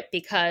to quit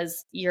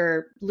because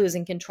you're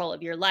losing control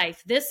of your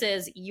life. This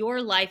is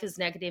your life is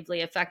negatively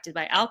affected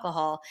by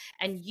alcohol,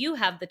 and you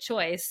have the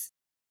choice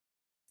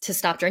to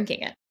stop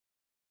drinking it.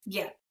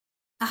 Yeah.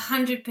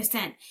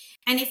 100%.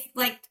 And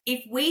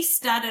if we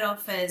started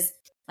off as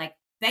like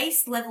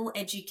base level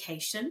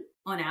education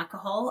on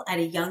alcohol at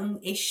a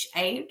young-ish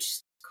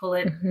age, call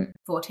it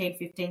 14,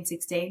 15,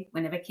 16,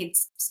 whenever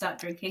kids start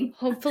drinking.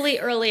 Hopefully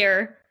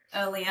earlier.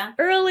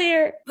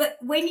 But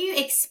when you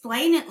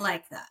explain it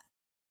like that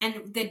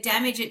and the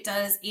damage it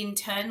does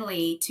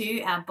internally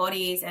to our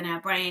bodies and our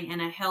brain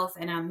and our health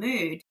and our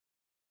mood,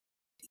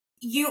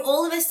 you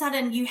all of a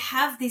sudden you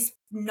have this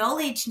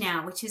knowledge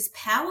now, which is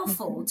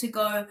powerful to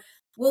go,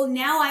 well,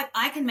 now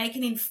I can make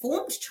an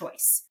informed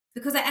choice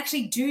because I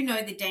actually do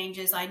know the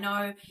dangers. I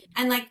know,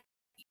 and like,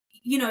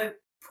 you know,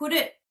 put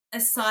it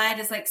aside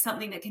as like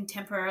something that can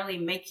temporarily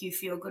make you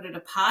feel good at a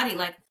party.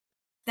 Like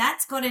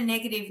that's got a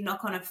negative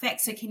knock-on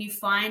effect. So can you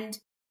find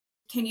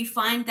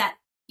that,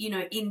 you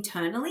know,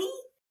 internally,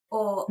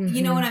 or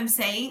you know what I'm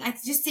saying? I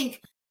just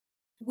think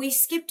we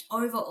skipped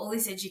over all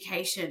this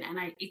education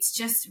and it's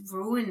just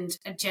ruined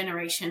a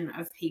generation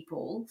of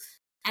people.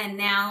 And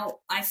now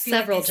I feel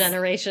several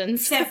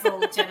generations.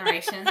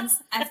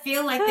 I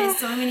feel like there's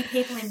so many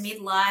people in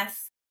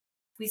midlife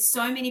with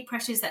so many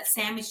pressures, that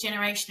sandwich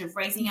generation of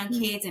raising young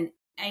kids and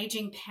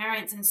aging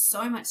parents and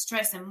so much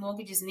stress and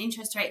mortgages and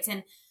interest rates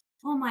and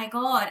oh my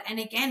God. And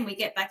again, we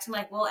get back to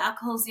like, well,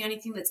 alcohol is the only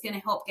thing that's going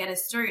to help get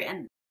us through.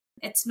 And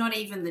it's not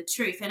even the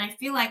truth. And I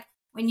feel like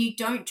when you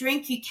don't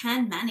drink, you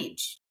can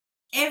manage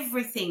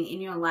everything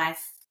in your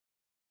life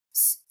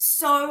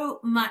so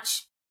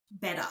much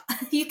better.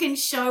 You can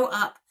show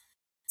up.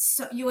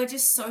 So you are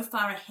just so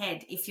far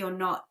ahead if you're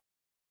not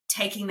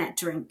taking that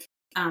drink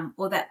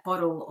or that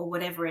bottle or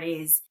whatever it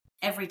is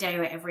every day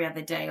or every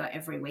other day or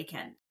every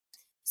weekend.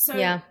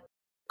 So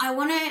I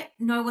want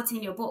to know what's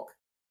in your book.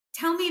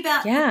 Tell me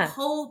about the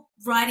whole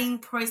writing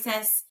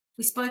process.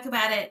 We spoke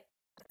about it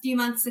a few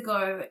months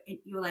ago.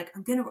 You were like,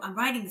 I'm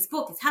writing this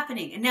book. It's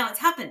happening. And now it's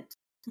happened.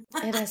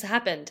 It has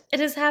happened.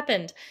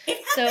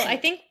 So I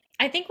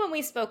think when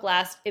we spoke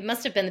last, it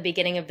must have been the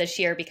beginning of this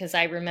year, because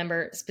I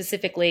remember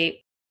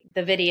specifically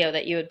the video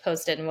that you had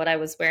posted and what I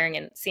was wearing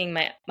and seeing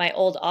my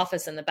old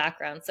office in the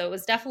background. So it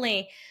was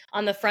definitely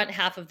on the front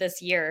half of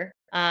this year,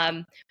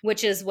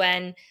 which is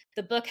when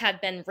the book had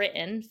been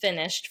written,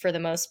 finished for the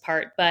most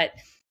part, but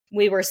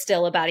we were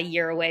still about a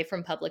year away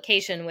from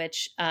publication,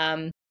 which,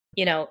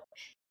 you know,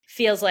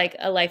 feels like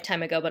a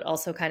lifetime ago, but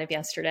also kind of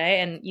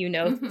yesterday. And, you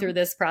know, through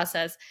this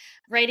process,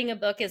 writing a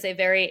book is it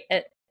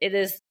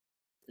is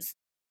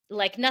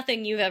like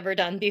nothing you've ever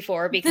done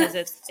before, because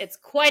it's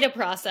quite a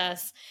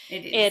process.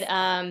 It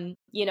is.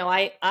 You know,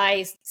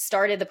 I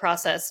started the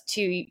process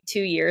two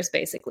years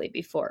basically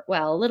before,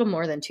 well, a little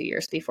more than 2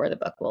 years before the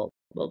book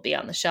will be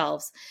on the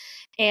shelves.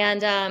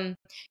 And,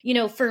 you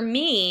know, for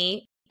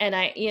me,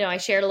 I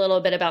shared a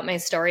little bit about my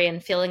story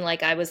and feeling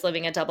like I was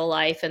living a double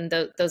life and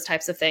those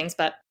types of things.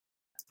 But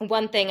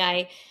one thing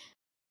I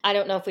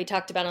don't know if we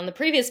talked about on the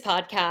previous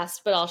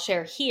podcast, but I'll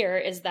share here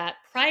is that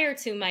prior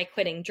to my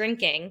quitting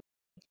drinking,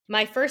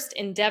 my first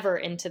endeavor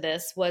into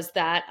this was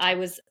that I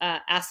was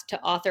asked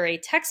to author a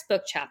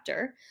textbook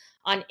chapter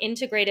on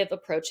integrative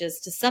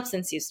approaches to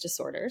substance use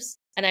disorders.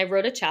 And I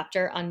wrote a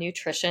chapter on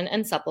nutrition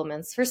and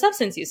supplements for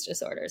substance use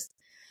disorders.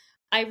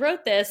 I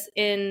wrote this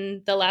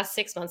in the last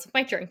 6 months of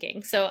my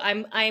drinking. So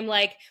I'm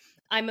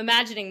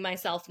imagining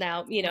myself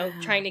now, wow.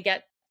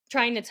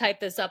 trying to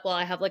type this up while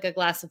I have like a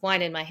glass of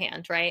wine in my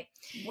hand. Right.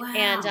 Wow.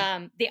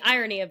 And the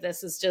irony of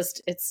this is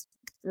just, it's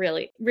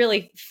really,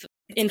 really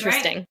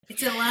interesting. Great.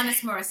 It's an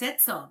Alanis Morissette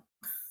song.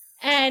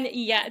 And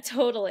yeah,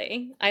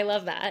 totally. I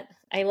love that.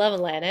 I love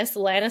Alanis.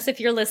 Alanis, if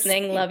you're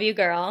listening, love you,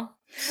 girl.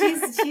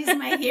 She's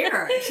my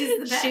hero. She's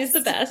the best. She's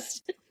the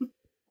best.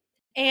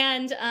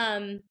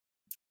 And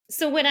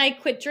so when I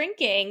quit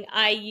drinking,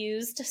 I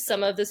used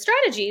some of the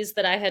strategies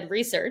that I had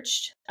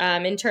researched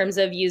in terms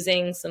of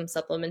using some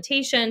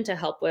supplementation to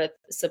help with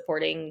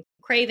supporting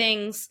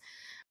cravings.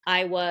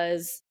 I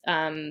was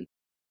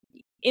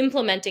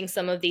implementing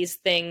some of these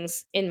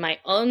things in my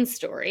own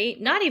story,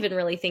 not even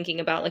really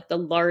thinking about like the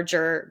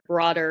larger,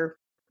 broader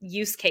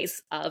use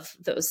case of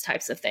those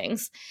types of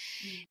things.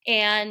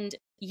 And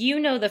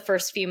the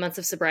first few months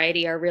of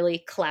sobriety are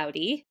really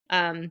cloudy,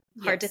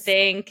 hard to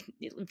think,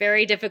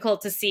 very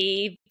difficult to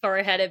see far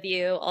ahead of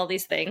you, all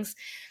these things.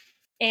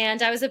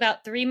 And I was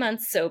about 3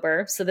 months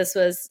sober. So this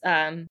was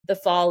the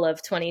fall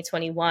of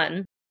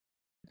 2021.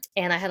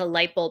 And I had a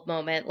light bulb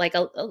moment, like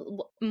a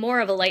more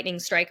of a lightning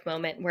strike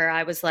moment where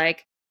I was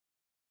like,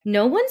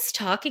 no one's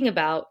talking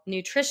about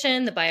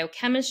nutrition, the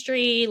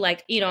biochemistry.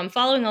 Like, I'm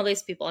following all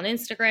these people on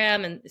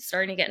Instagram and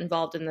starting to get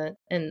involved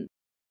in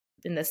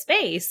the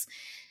space.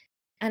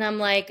 And I'm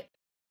like,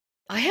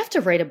 I have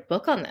to write a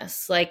book on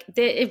this. Like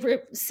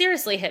it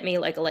seriously hit me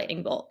like a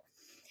lightning bolt.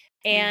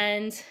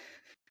 And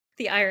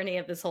the irony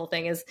of this whole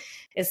thing is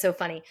so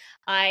funny.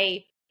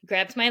 I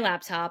grabbed my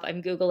laptop.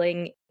 I'm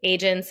Googling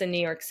agents in New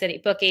York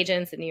City, book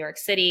agents in New York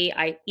City.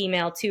 I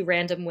emailed 2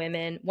 random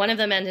women. One of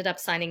them ended up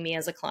signing me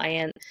as a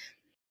client,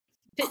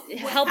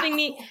 helping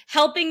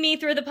me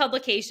through the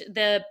publication,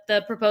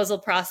 the proposal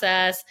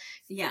process.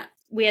 Yeah.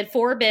 We had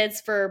 4 bids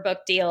for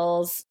book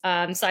deals,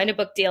 signed a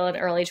book deal in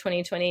early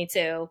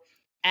 2022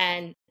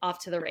 and off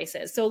to the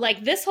races. So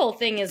like this whole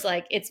thing is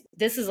like,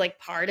 this is like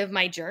part of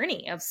my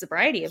journey of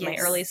sobriety, of my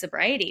early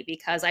sobriety,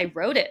 because I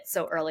wrote it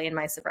so early in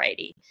my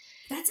sobriety.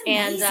 That's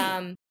amazing.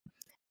 And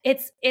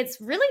it's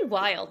really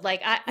wild.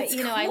 Like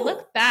I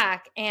look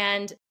back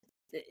and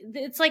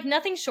it's like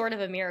nothing short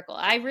of a miracle.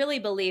 I really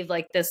believe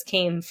like this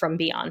came from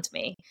beyond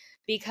me,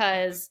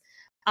 because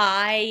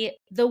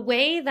the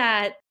way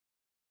that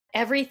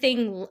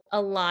everything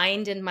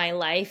aligned in my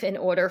life in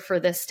order for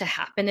this to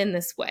happen in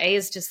this way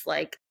is just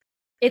like,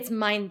 it's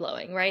mind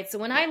blowing, right? So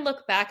when I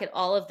look back at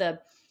all of the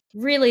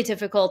really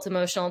difficult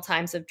emotional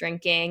times of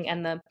drinking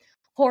and the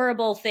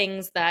horrible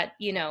things that,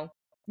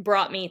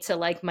 brought me to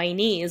like my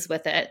knees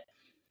with it,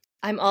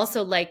 I'm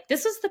also like,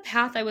 this is the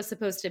path I was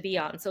supposed to be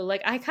on. So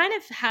like, I kind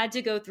of had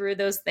to go through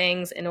those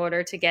things in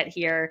order to get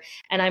here.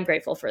 And I'm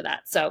grateful for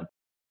that. So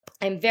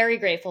I'm very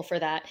grateful for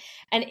that.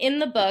 And in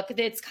the book,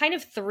 it's kind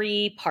of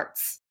 3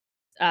 parts.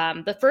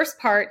 The first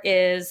part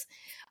is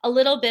a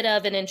little bit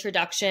of an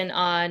introduction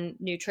on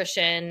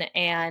nutrition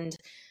and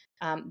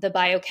the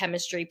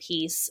biochemistry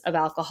piece of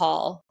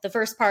alcohol. The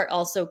first part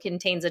also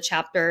contains a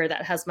chapter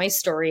that has my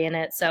story in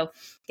it. So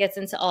gets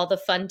into all the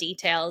fun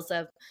details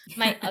of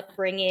my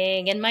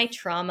upbringing and my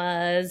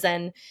traumas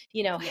and,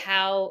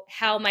 how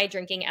my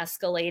drinking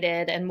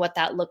escalated and what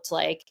that looked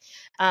like.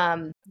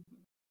 And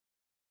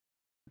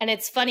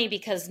it's funny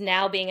because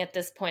now being at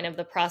this point of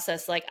the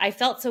process, like I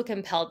felt so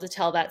compelled to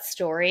tell that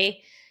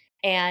story.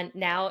 And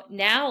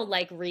now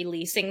like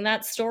releasing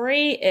that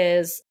story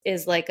is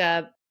like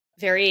a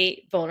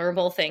very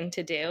vulnerable thing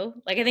to do.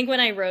 Like, I think when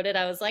I wrote it,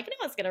 I was like, no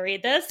one's going to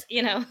read this,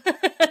 Now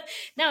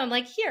I'm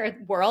like, here,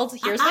 world,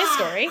 here's my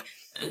story.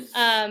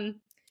 And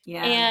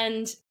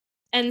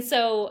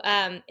so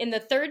in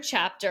the 3rd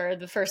chapter,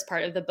 the first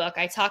part of the book,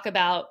 I talk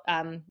about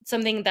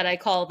something that I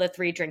call the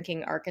 3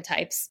 drinking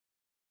archetypes.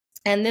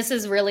 And this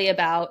is really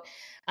about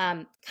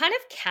kind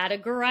of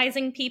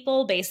categorizing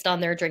people based on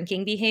their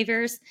drinking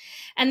behaviors.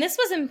 And this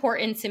was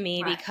important to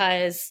me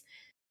because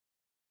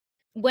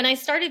when I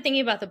started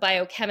thinking about the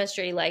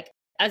biochemistry, like,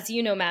 as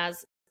you know,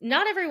 Maz,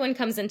 not everyone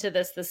comes into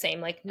this the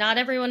same. Like, not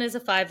everyone is a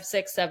 5,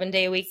 6, 7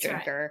 day a week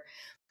drinker.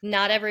 Right.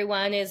 Not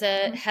everyone is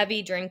a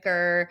heavy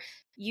drinker.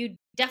 You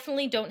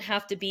definitely don't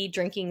have to be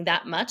drinking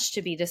that much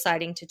to be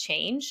deciding to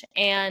change.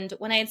 And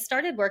when I had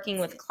started working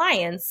with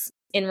clients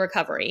in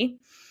recovery,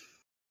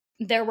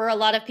 there were a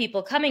lot of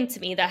people coming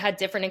to me that had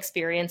different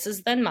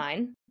experiences than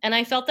mine. And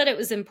I felt that it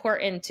was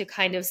important to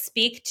kind of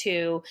speak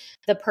to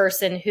the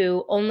person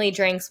who only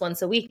drinks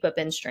once a week but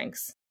binge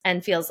drinks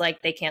and feels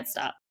like they can't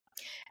stop.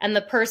 And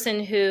the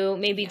person who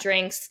maybe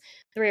drinks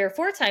 3 or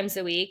 4 times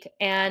a week,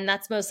 and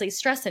that's mostly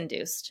stress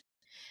induced.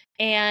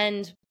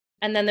 And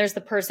And then there's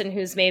the person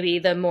who's maybe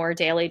the more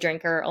daily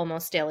drinker,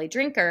 almost daily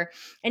drinker.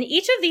 And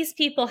each of these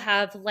people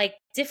have like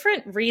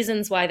different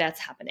reasons why that's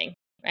happening,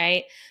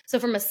 right? So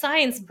from a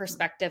science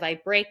perspective, I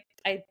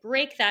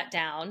break that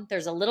down.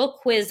 There's a little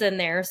quiz in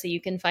there so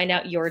you can find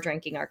out your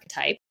drinking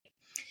archetype.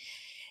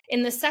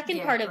 In the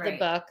second part of the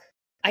book,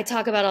 I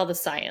talk about all the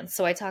science.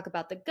 So I talk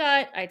about the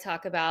gut, I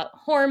talk about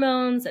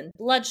hormones and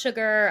blood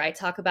sugar, I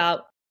talk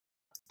about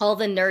all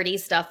the nerdy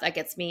stuff that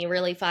gets me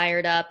really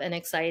fired up and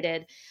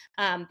excited,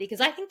 because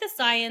I think the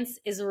science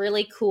is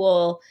really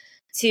cool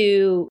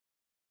to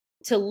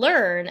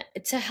learn,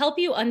 to help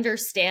you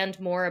understand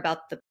more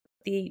about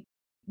the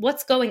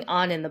what's going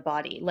on in the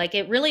body. Like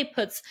it really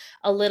puts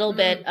a little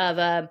bit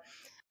of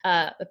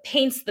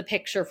paints the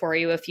picture for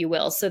you, if you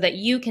will, so that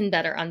you can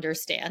better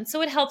understand.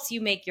 So it helps you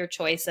make your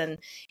choice and,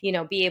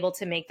 be able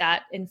to make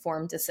that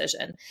informed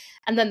decision.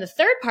 And then the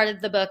third part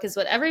of the book is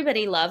what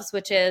everybody loves,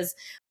 which is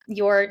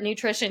your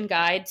nutrition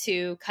guide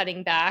to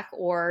cutting back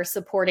or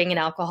supporting an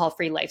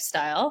alcohol-free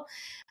lifestyle.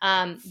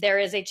 There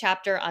is a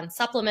chapter on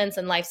supplements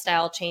and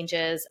lifestyle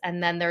changes.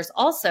 And then there's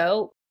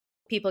also,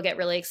 people get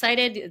really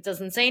excited. It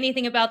doesn't say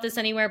anything about this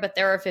anywhere, but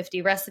there are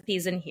 50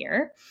 recipes in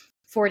here,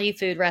 40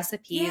 food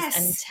recipes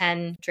and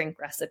 10 drink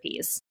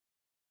recipes.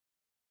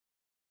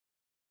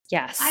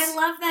 Yes. I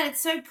love that.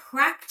 It's so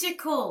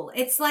practical.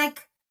 It's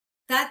like,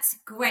 that's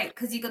great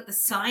because you got the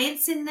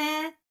science in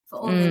there for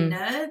all the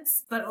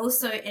nerds, but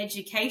also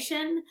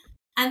education.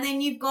 And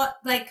then you've got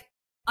like,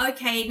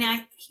 okay, now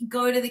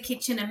go to the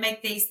kitchen and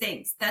make these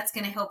things. That's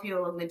going to help you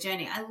along the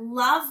journey. I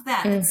love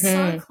that. It's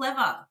so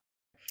clever.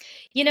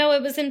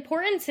 It was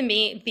important to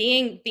me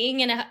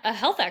being a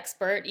health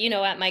expert,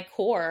 at my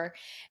core,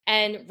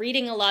 and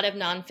reading a lot of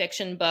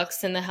nonfiction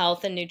books in the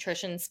health and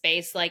nutrition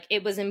space. Like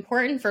it was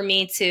important for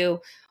me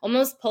to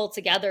almost pull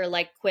together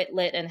like Quit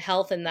Lit and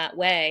health in that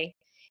way,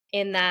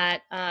 in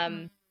that,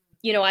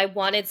 I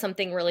wanted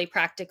something really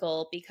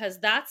practical, because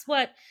that's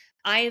what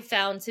I have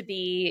found to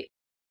be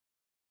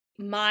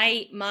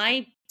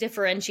my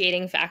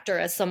differentiating factor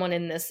as someone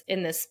in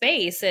this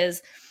space,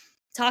 is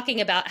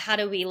talking about how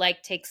do we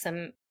like take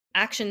some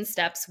action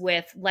steps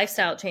with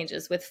lifestyle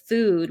changes, with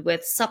food,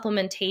 with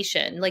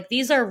supplementation. Like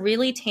these are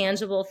really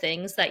tangible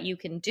things that you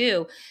can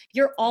do.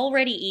 You're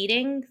already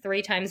eating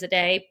 3 times a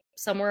day,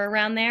 somewhere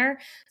around there.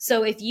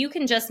 So if you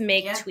can just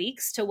make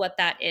tweaks to what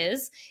that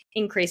is,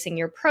 increasing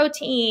your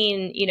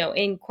protein,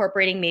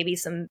 incorporating maybe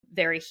some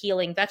very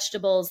healing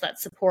vegetables that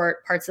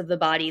support parts of the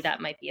body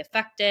that might be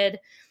affected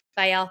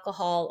by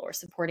alcohol, or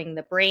supporting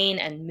the brain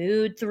and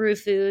mood through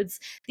foods.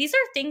 These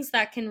are things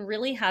that can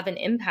really have an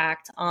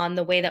impact on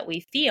the way that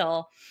we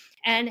feel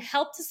and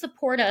help to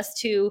support us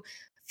to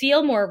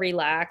feel more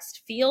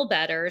relaxed, feel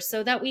better,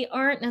 so that we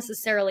aren't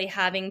necessarily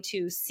having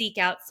to seek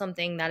out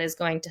something that is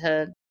going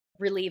to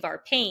relieve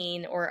our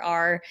pain or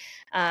our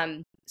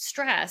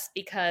stress,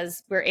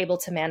 because we're able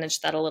to manage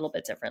that a little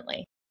bit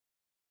differently.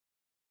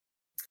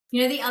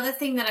 The other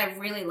thing that I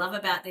really love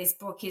about this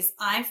book is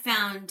I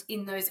found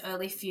in those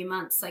early few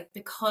months, like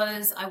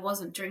because I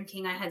wasn't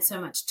drinking, I had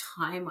so much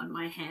time on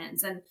my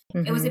hands, and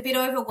it was a bit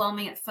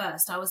overwhelming at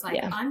first. I was like,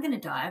 I'm going to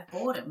die of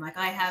boredom. Like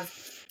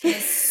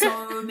there's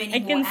so many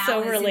more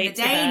hours in the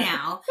day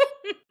now.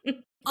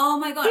 Oh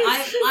my God.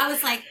 I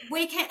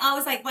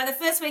was like, by the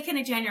first weekend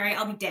of January,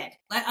 I'll be dead.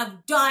 Like I'll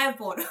die of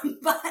boredom,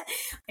 but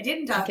I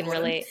didn't die of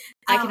boredom.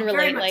 I can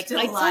relate. Like it's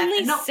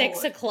only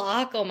 6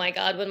 o'clock. Oh my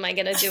God. What am I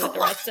going to do with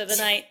the rest of the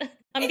night?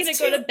 I'm going to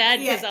go to bed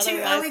because otherwise.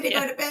 Too early to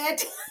go to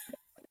bed.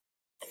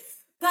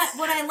 But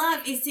what I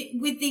love is that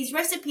with these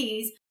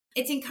recipes,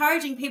 it's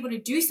encouraging people to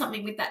do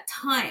something with that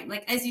time.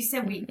 Like, as you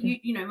said,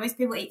 most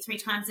people eat 3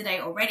 times a day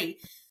already.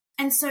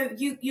 And so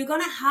you're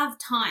going to have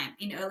time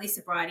in early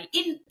sobriety.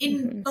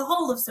 In the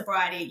whole of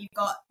sobriety, you've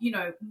got,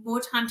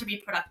 more time to be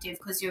productive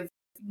because you're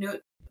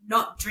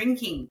not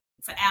drinking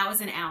for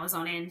hours and hours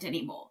on end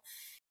anymore.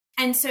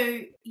 And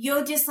so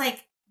you're just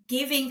like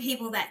giving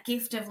people that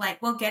gift of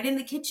like, well, get in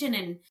the kitchen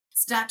and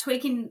start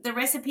tweaking the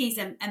recipes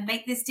and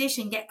make this dish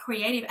and get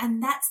creative.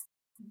 And that's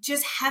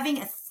just having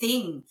a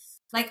thing.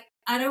 Like,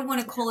 I don't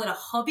want to call it a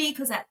hobby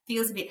because that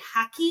feels a bit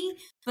hacky,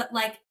 but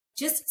like,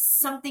 just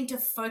something to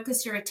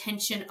focus your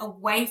attention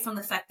away from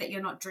the fact that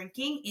you're not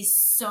drinking is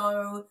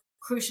so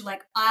crucial.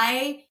 Like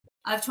I've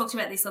talked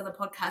about this on the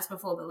podcast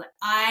before, but like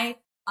I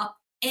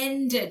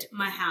upended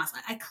my house.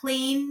 I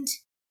cleaned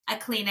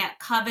out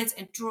cupboards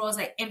and drawers.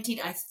 I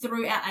emptied, I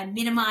threw out, I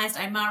minimized,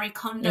 I Marie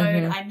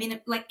Kondoed,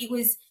 it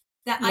was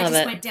that I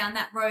just went down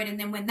that road. And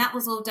then when that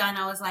was all done,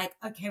 I was like,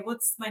 okay,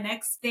 what's my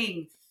next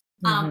thing?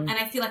 And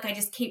I feel like I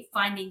just keep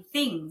finding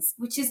things,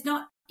 which is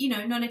not,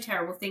 not a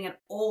terrible thing at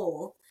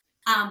all.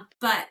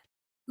 But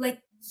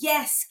like,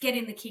 yes, get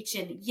in the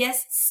kitchen.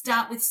 Yes,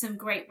 start with some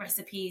great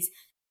recipes.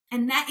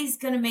 And that is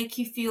going to make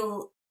you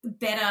feel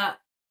better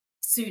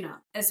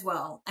sooner as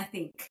well, I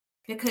think.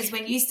 Because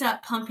when you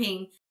start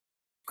pumping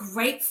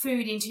great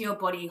food into your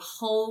body,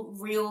 whole,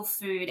 real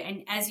food,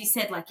 and as you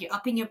said, like you're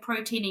upping your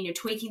protein and you're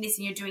tweaking this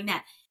and you're doing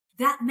that,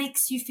 that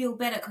makes you feel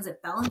better because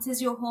it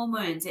balances your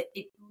hormones.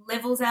 It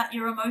levels out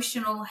your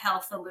emotional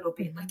health a little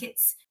bit. Like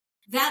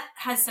that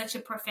has such a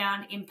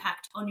profound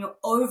impact on your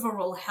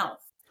overall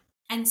health.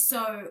 And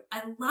so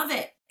I love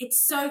it. It's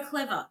so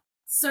clever.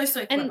 So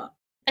clever.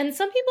 And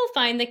some people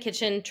find the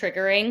kitchen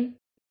triggering.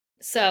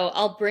 So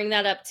I'll bring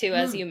that up too,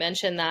 as you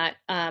mentioned that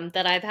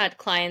I've had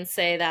clients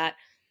say that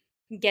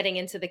getting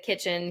into the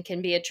kitchen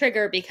can be a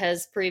trigger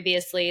because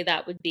previously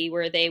that would be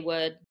where they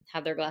would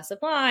have their glass of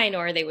wine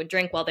or they would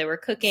drink while they were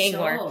cooking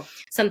or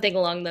something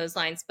along those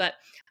lines. But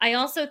I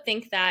also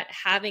think that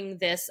having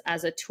this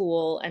as a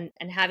tool and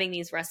having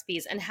these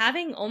recipes and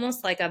having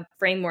almost like a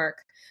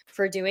framework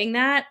for doing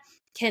that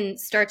can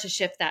start to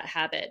shift that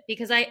habit,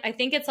 because I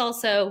think it's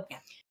also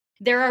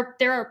there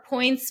are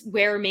points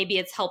where maybe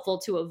it's helpful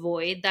to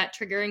avoid that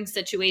triggering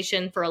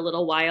situation for a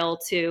little while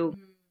to,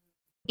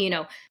 you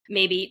know,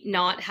 maybe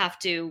not have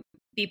to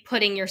be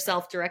putting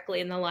yourself directly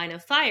in the line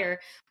of fire.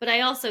 But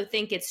I also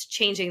think it's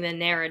changing the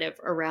narrative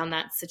around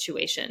that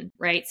situation,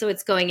 right? So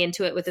it's going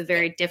into it with a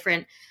very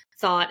different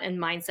thought and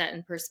mindset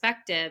and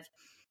perspective.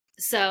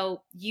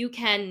 So you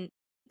can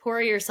pour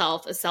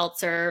yourself a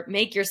seltzer,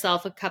 make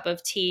yourself a cup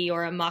of tea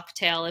or a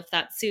mocktail if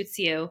that suits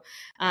you.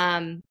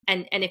 And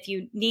if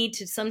you need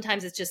to,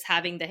 sometimes it's just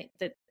having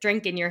the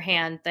drink in your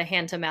hand, the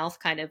hand to mouth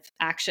kind of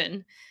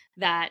action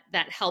that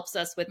helps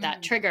us with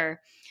that trigger.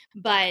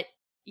 But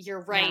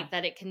you're right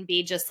that it can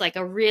be just like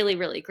a really,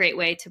 really great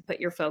way to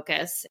put your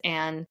focus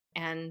and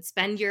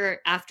spend your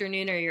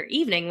afternoon or your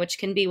evening, which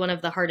can be one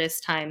of the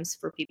hardest times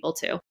for people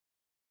too.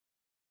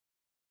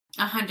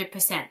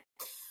 100%.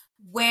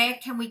 Where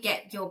can we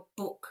get your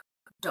book,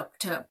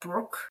 Dr.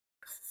 Brooke?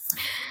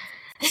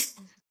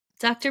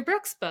 Dr.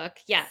 Brooke's book,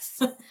 yes.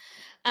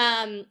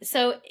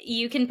 So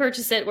you can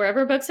purchase it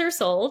wherever books are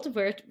sold,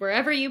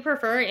 wherever you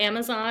prefer,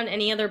 Amazon,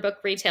 any other book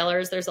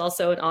retailers. There's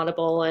also an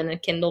Audible and a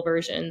Kindle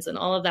versions and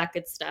all of that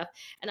good stuff.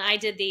 And I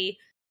did the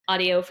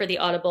audio for the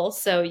Audible,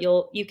 so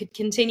you could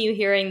continue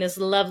hearing this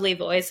lovely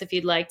voice if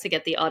you'd like to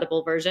get the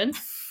Audible version.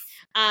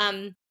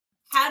 How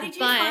did you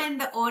find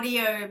the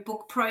audio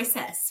book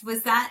process?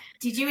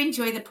 Did you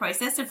enjoy the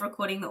process of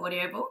recording the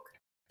audio book?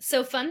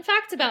 So fun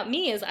fact about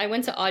me is I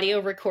went to audio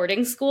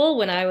recording school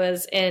when I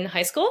was in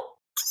high school.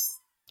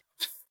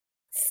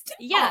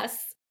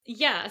 Yes.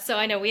 Yeah. So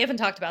I know we haven't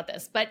talked about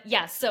this, but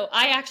yes. So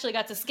I actually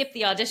got to skip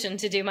the audition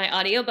to do my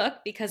audiobook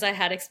because I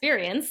had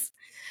experience.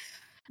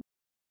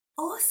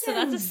 Awesome. So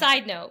that's a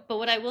side note. But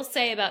what I will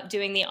say about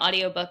doing the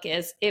audiobook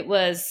is it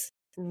was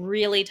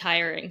really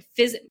tiring,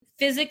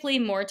 physically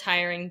more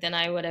tiring than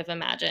I would have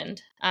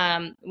imagined.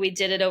 We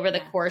did it over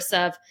the course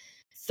of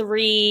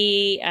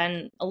 3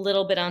 and a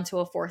little bit onto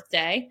a 4th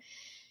day.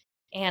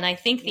 And I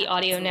think the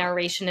audio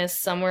narration is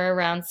somewhere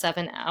around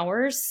 7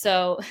 hours.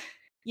 So,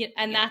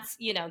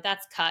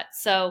 that's cut.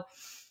 So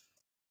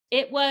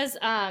it was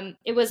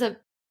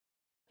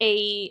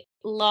a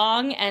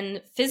long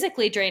and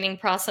physically draining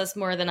process,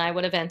 more than I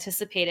would have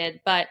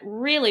anticipated, but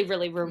really,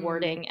 really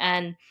rewarding.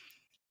 And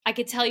I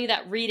could tell you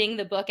that reading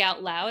the book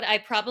out loud,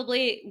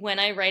 when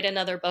I write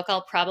another book,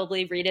 I'll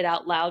probably read it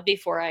out loud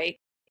before I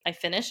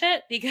finish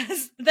it,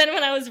 because then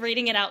when I was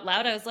reading it out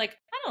loud, I was like,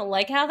 I don't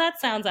like how that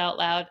sounds out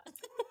loud.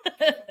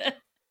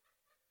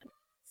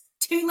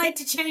 Too late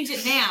to change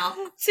it now.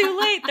 Too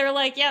late. They're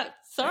like, yeah,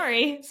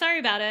 sorry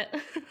about it.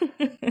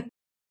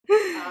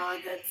 Oh,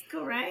 that's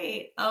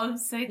great. Oh, I'm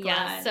so glad.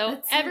 Yeah,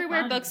 so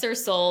everywhere books are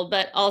sold,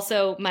 but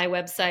also my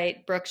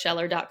website,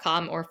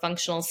 brookescheller.com or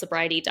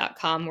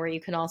functionalsobriety.com, where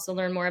you can also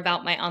learn more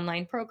about my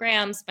online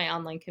programs, my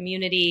online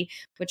community,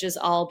 which is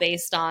all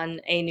based on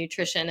a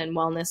nutrition and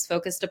wellness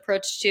focused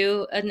approach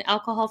to an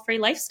alcohol-free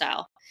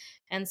lifestyle.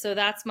 And so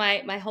that's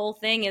my whole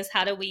thing is,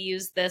 how do we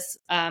use this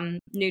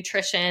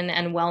nutrition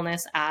and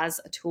wellness as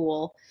a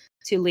tool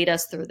to lead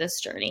us through this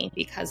journey,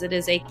 because it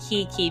is a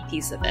key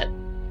piece of it.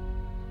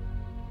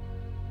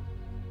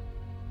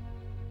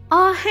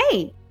 Oh,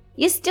 hey,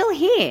 you're still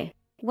here.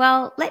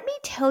 Well, let me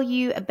tell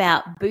you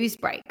about Booze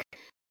Break.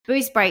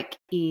 Booze Break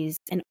is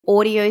an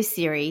audio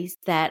series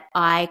that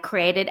I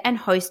created and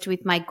host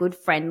with my good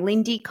friend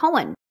Lindy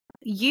Cohen.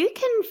 You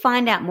can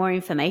find out more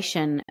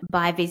information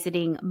by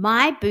visiting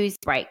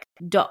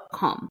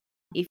myboozebreak.com.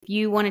 If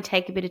you want to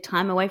take a bit of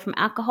time away from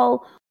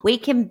alcohol, we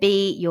can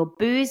be your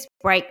Booze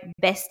Break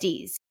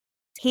besties.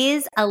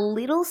 Here's a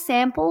little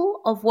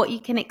sample of what you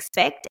can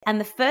expect, and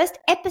the first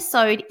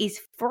episode is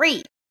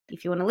free.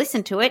 If you want to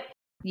listen to it,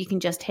 you can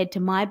just head to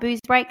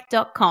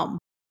myboozebreak.com.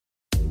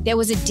 There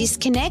was a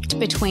disconnect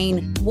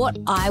between what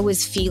I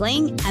was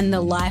feeling and the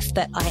life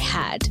that I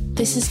had.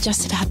 This is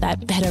just about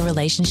that better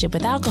relationship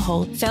with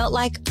alcohol. Felt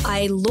like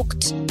I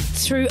looked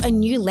through a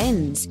new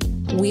lens.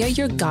 We are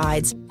your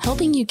guides,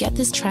 helping you get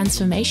this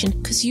transformation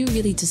because you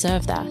really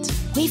deserve that.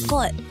 We've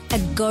got a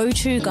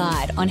go-to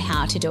guide on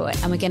how to do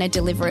it, and we're going to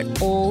deliver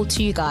it all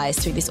to you guys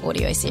through this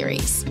audio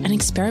series. An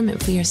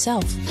experiment for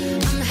yourself.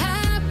 I'm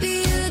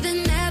happier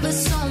than ever,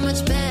 so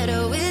much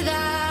better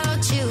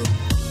without you.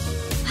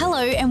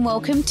 Hello and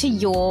welcome to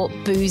Your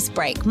Booze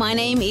Break. My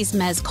name is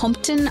Maz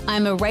Compton.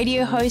 I'm a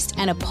radio host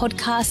and a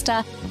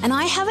podcaster, and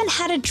I haven't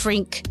had a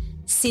drink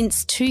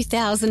since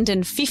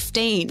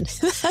 2015.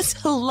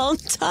 That's a long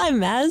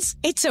time, Maz.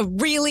 It's a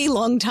really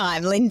long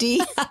time, Lindy.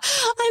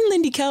 I'm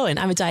Lindy Cohen.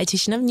 I'm a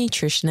dietitian and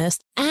nutritionist,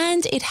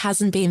 and it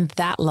hasn't been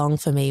that long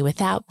for me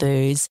without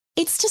booze.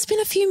 It's just been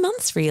a few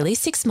months, really,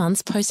 6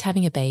 months post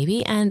having a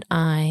baby, and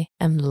I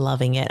am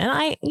loving it. And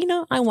I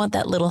want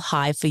that little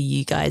high for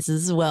you guys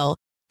as well.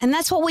 And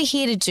that's what we're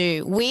here to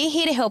do. We're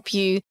here to help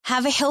you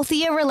have a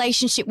healthier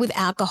relationship with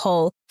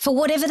alcohol for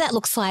whatever that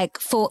looks like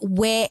for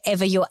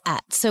wherever you're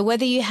at. So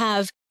whether you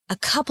have a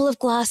couple of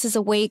glasses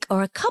a week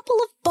or a couple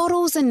of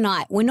bottles a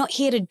night, we're not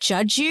here to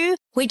judge you.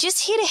 We're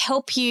just here to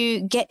help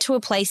you get to a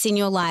place in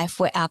your life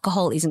where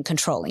alcohol isn't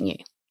controlling you.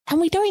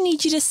 And we don't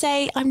need you to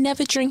say, I'm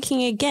never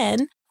drinking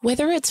again.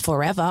 Whether it's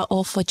forever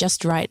or for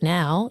just right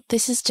now,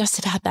 this is just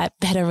about that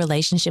better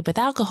relationship with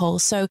alcohol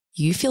so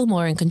you feel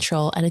more in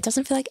control and it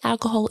doesn't feel like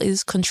alcohol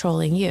is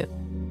controlling you.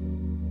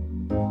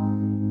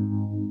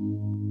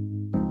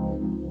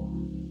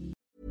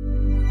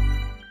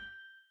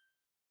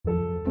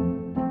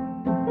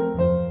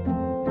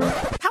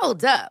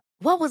 Hold up.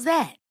 What was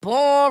that?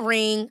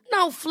 Boring.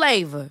 No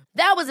flavor.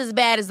 That was as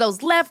bad as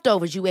those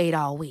leftovers you ate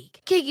all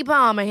week. Keke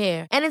Palmer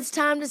here, and it's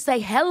time to say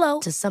hello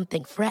to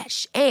something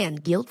fresh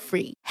and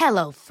guilt-free.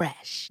 Hello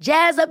Fresh.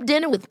 Jazz up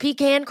dinner with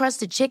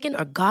pecan-crusted chicken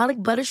or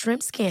garlic butter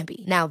shrimp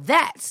scampi. Now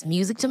that's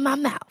music to my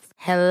mouth.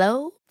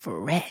 Hello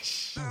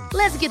Fresh.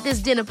 Let's get this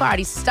dinner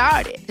party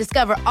started.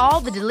 Discover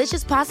all the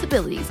delicious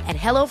possibilities at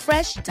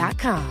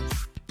HelloFresh.com.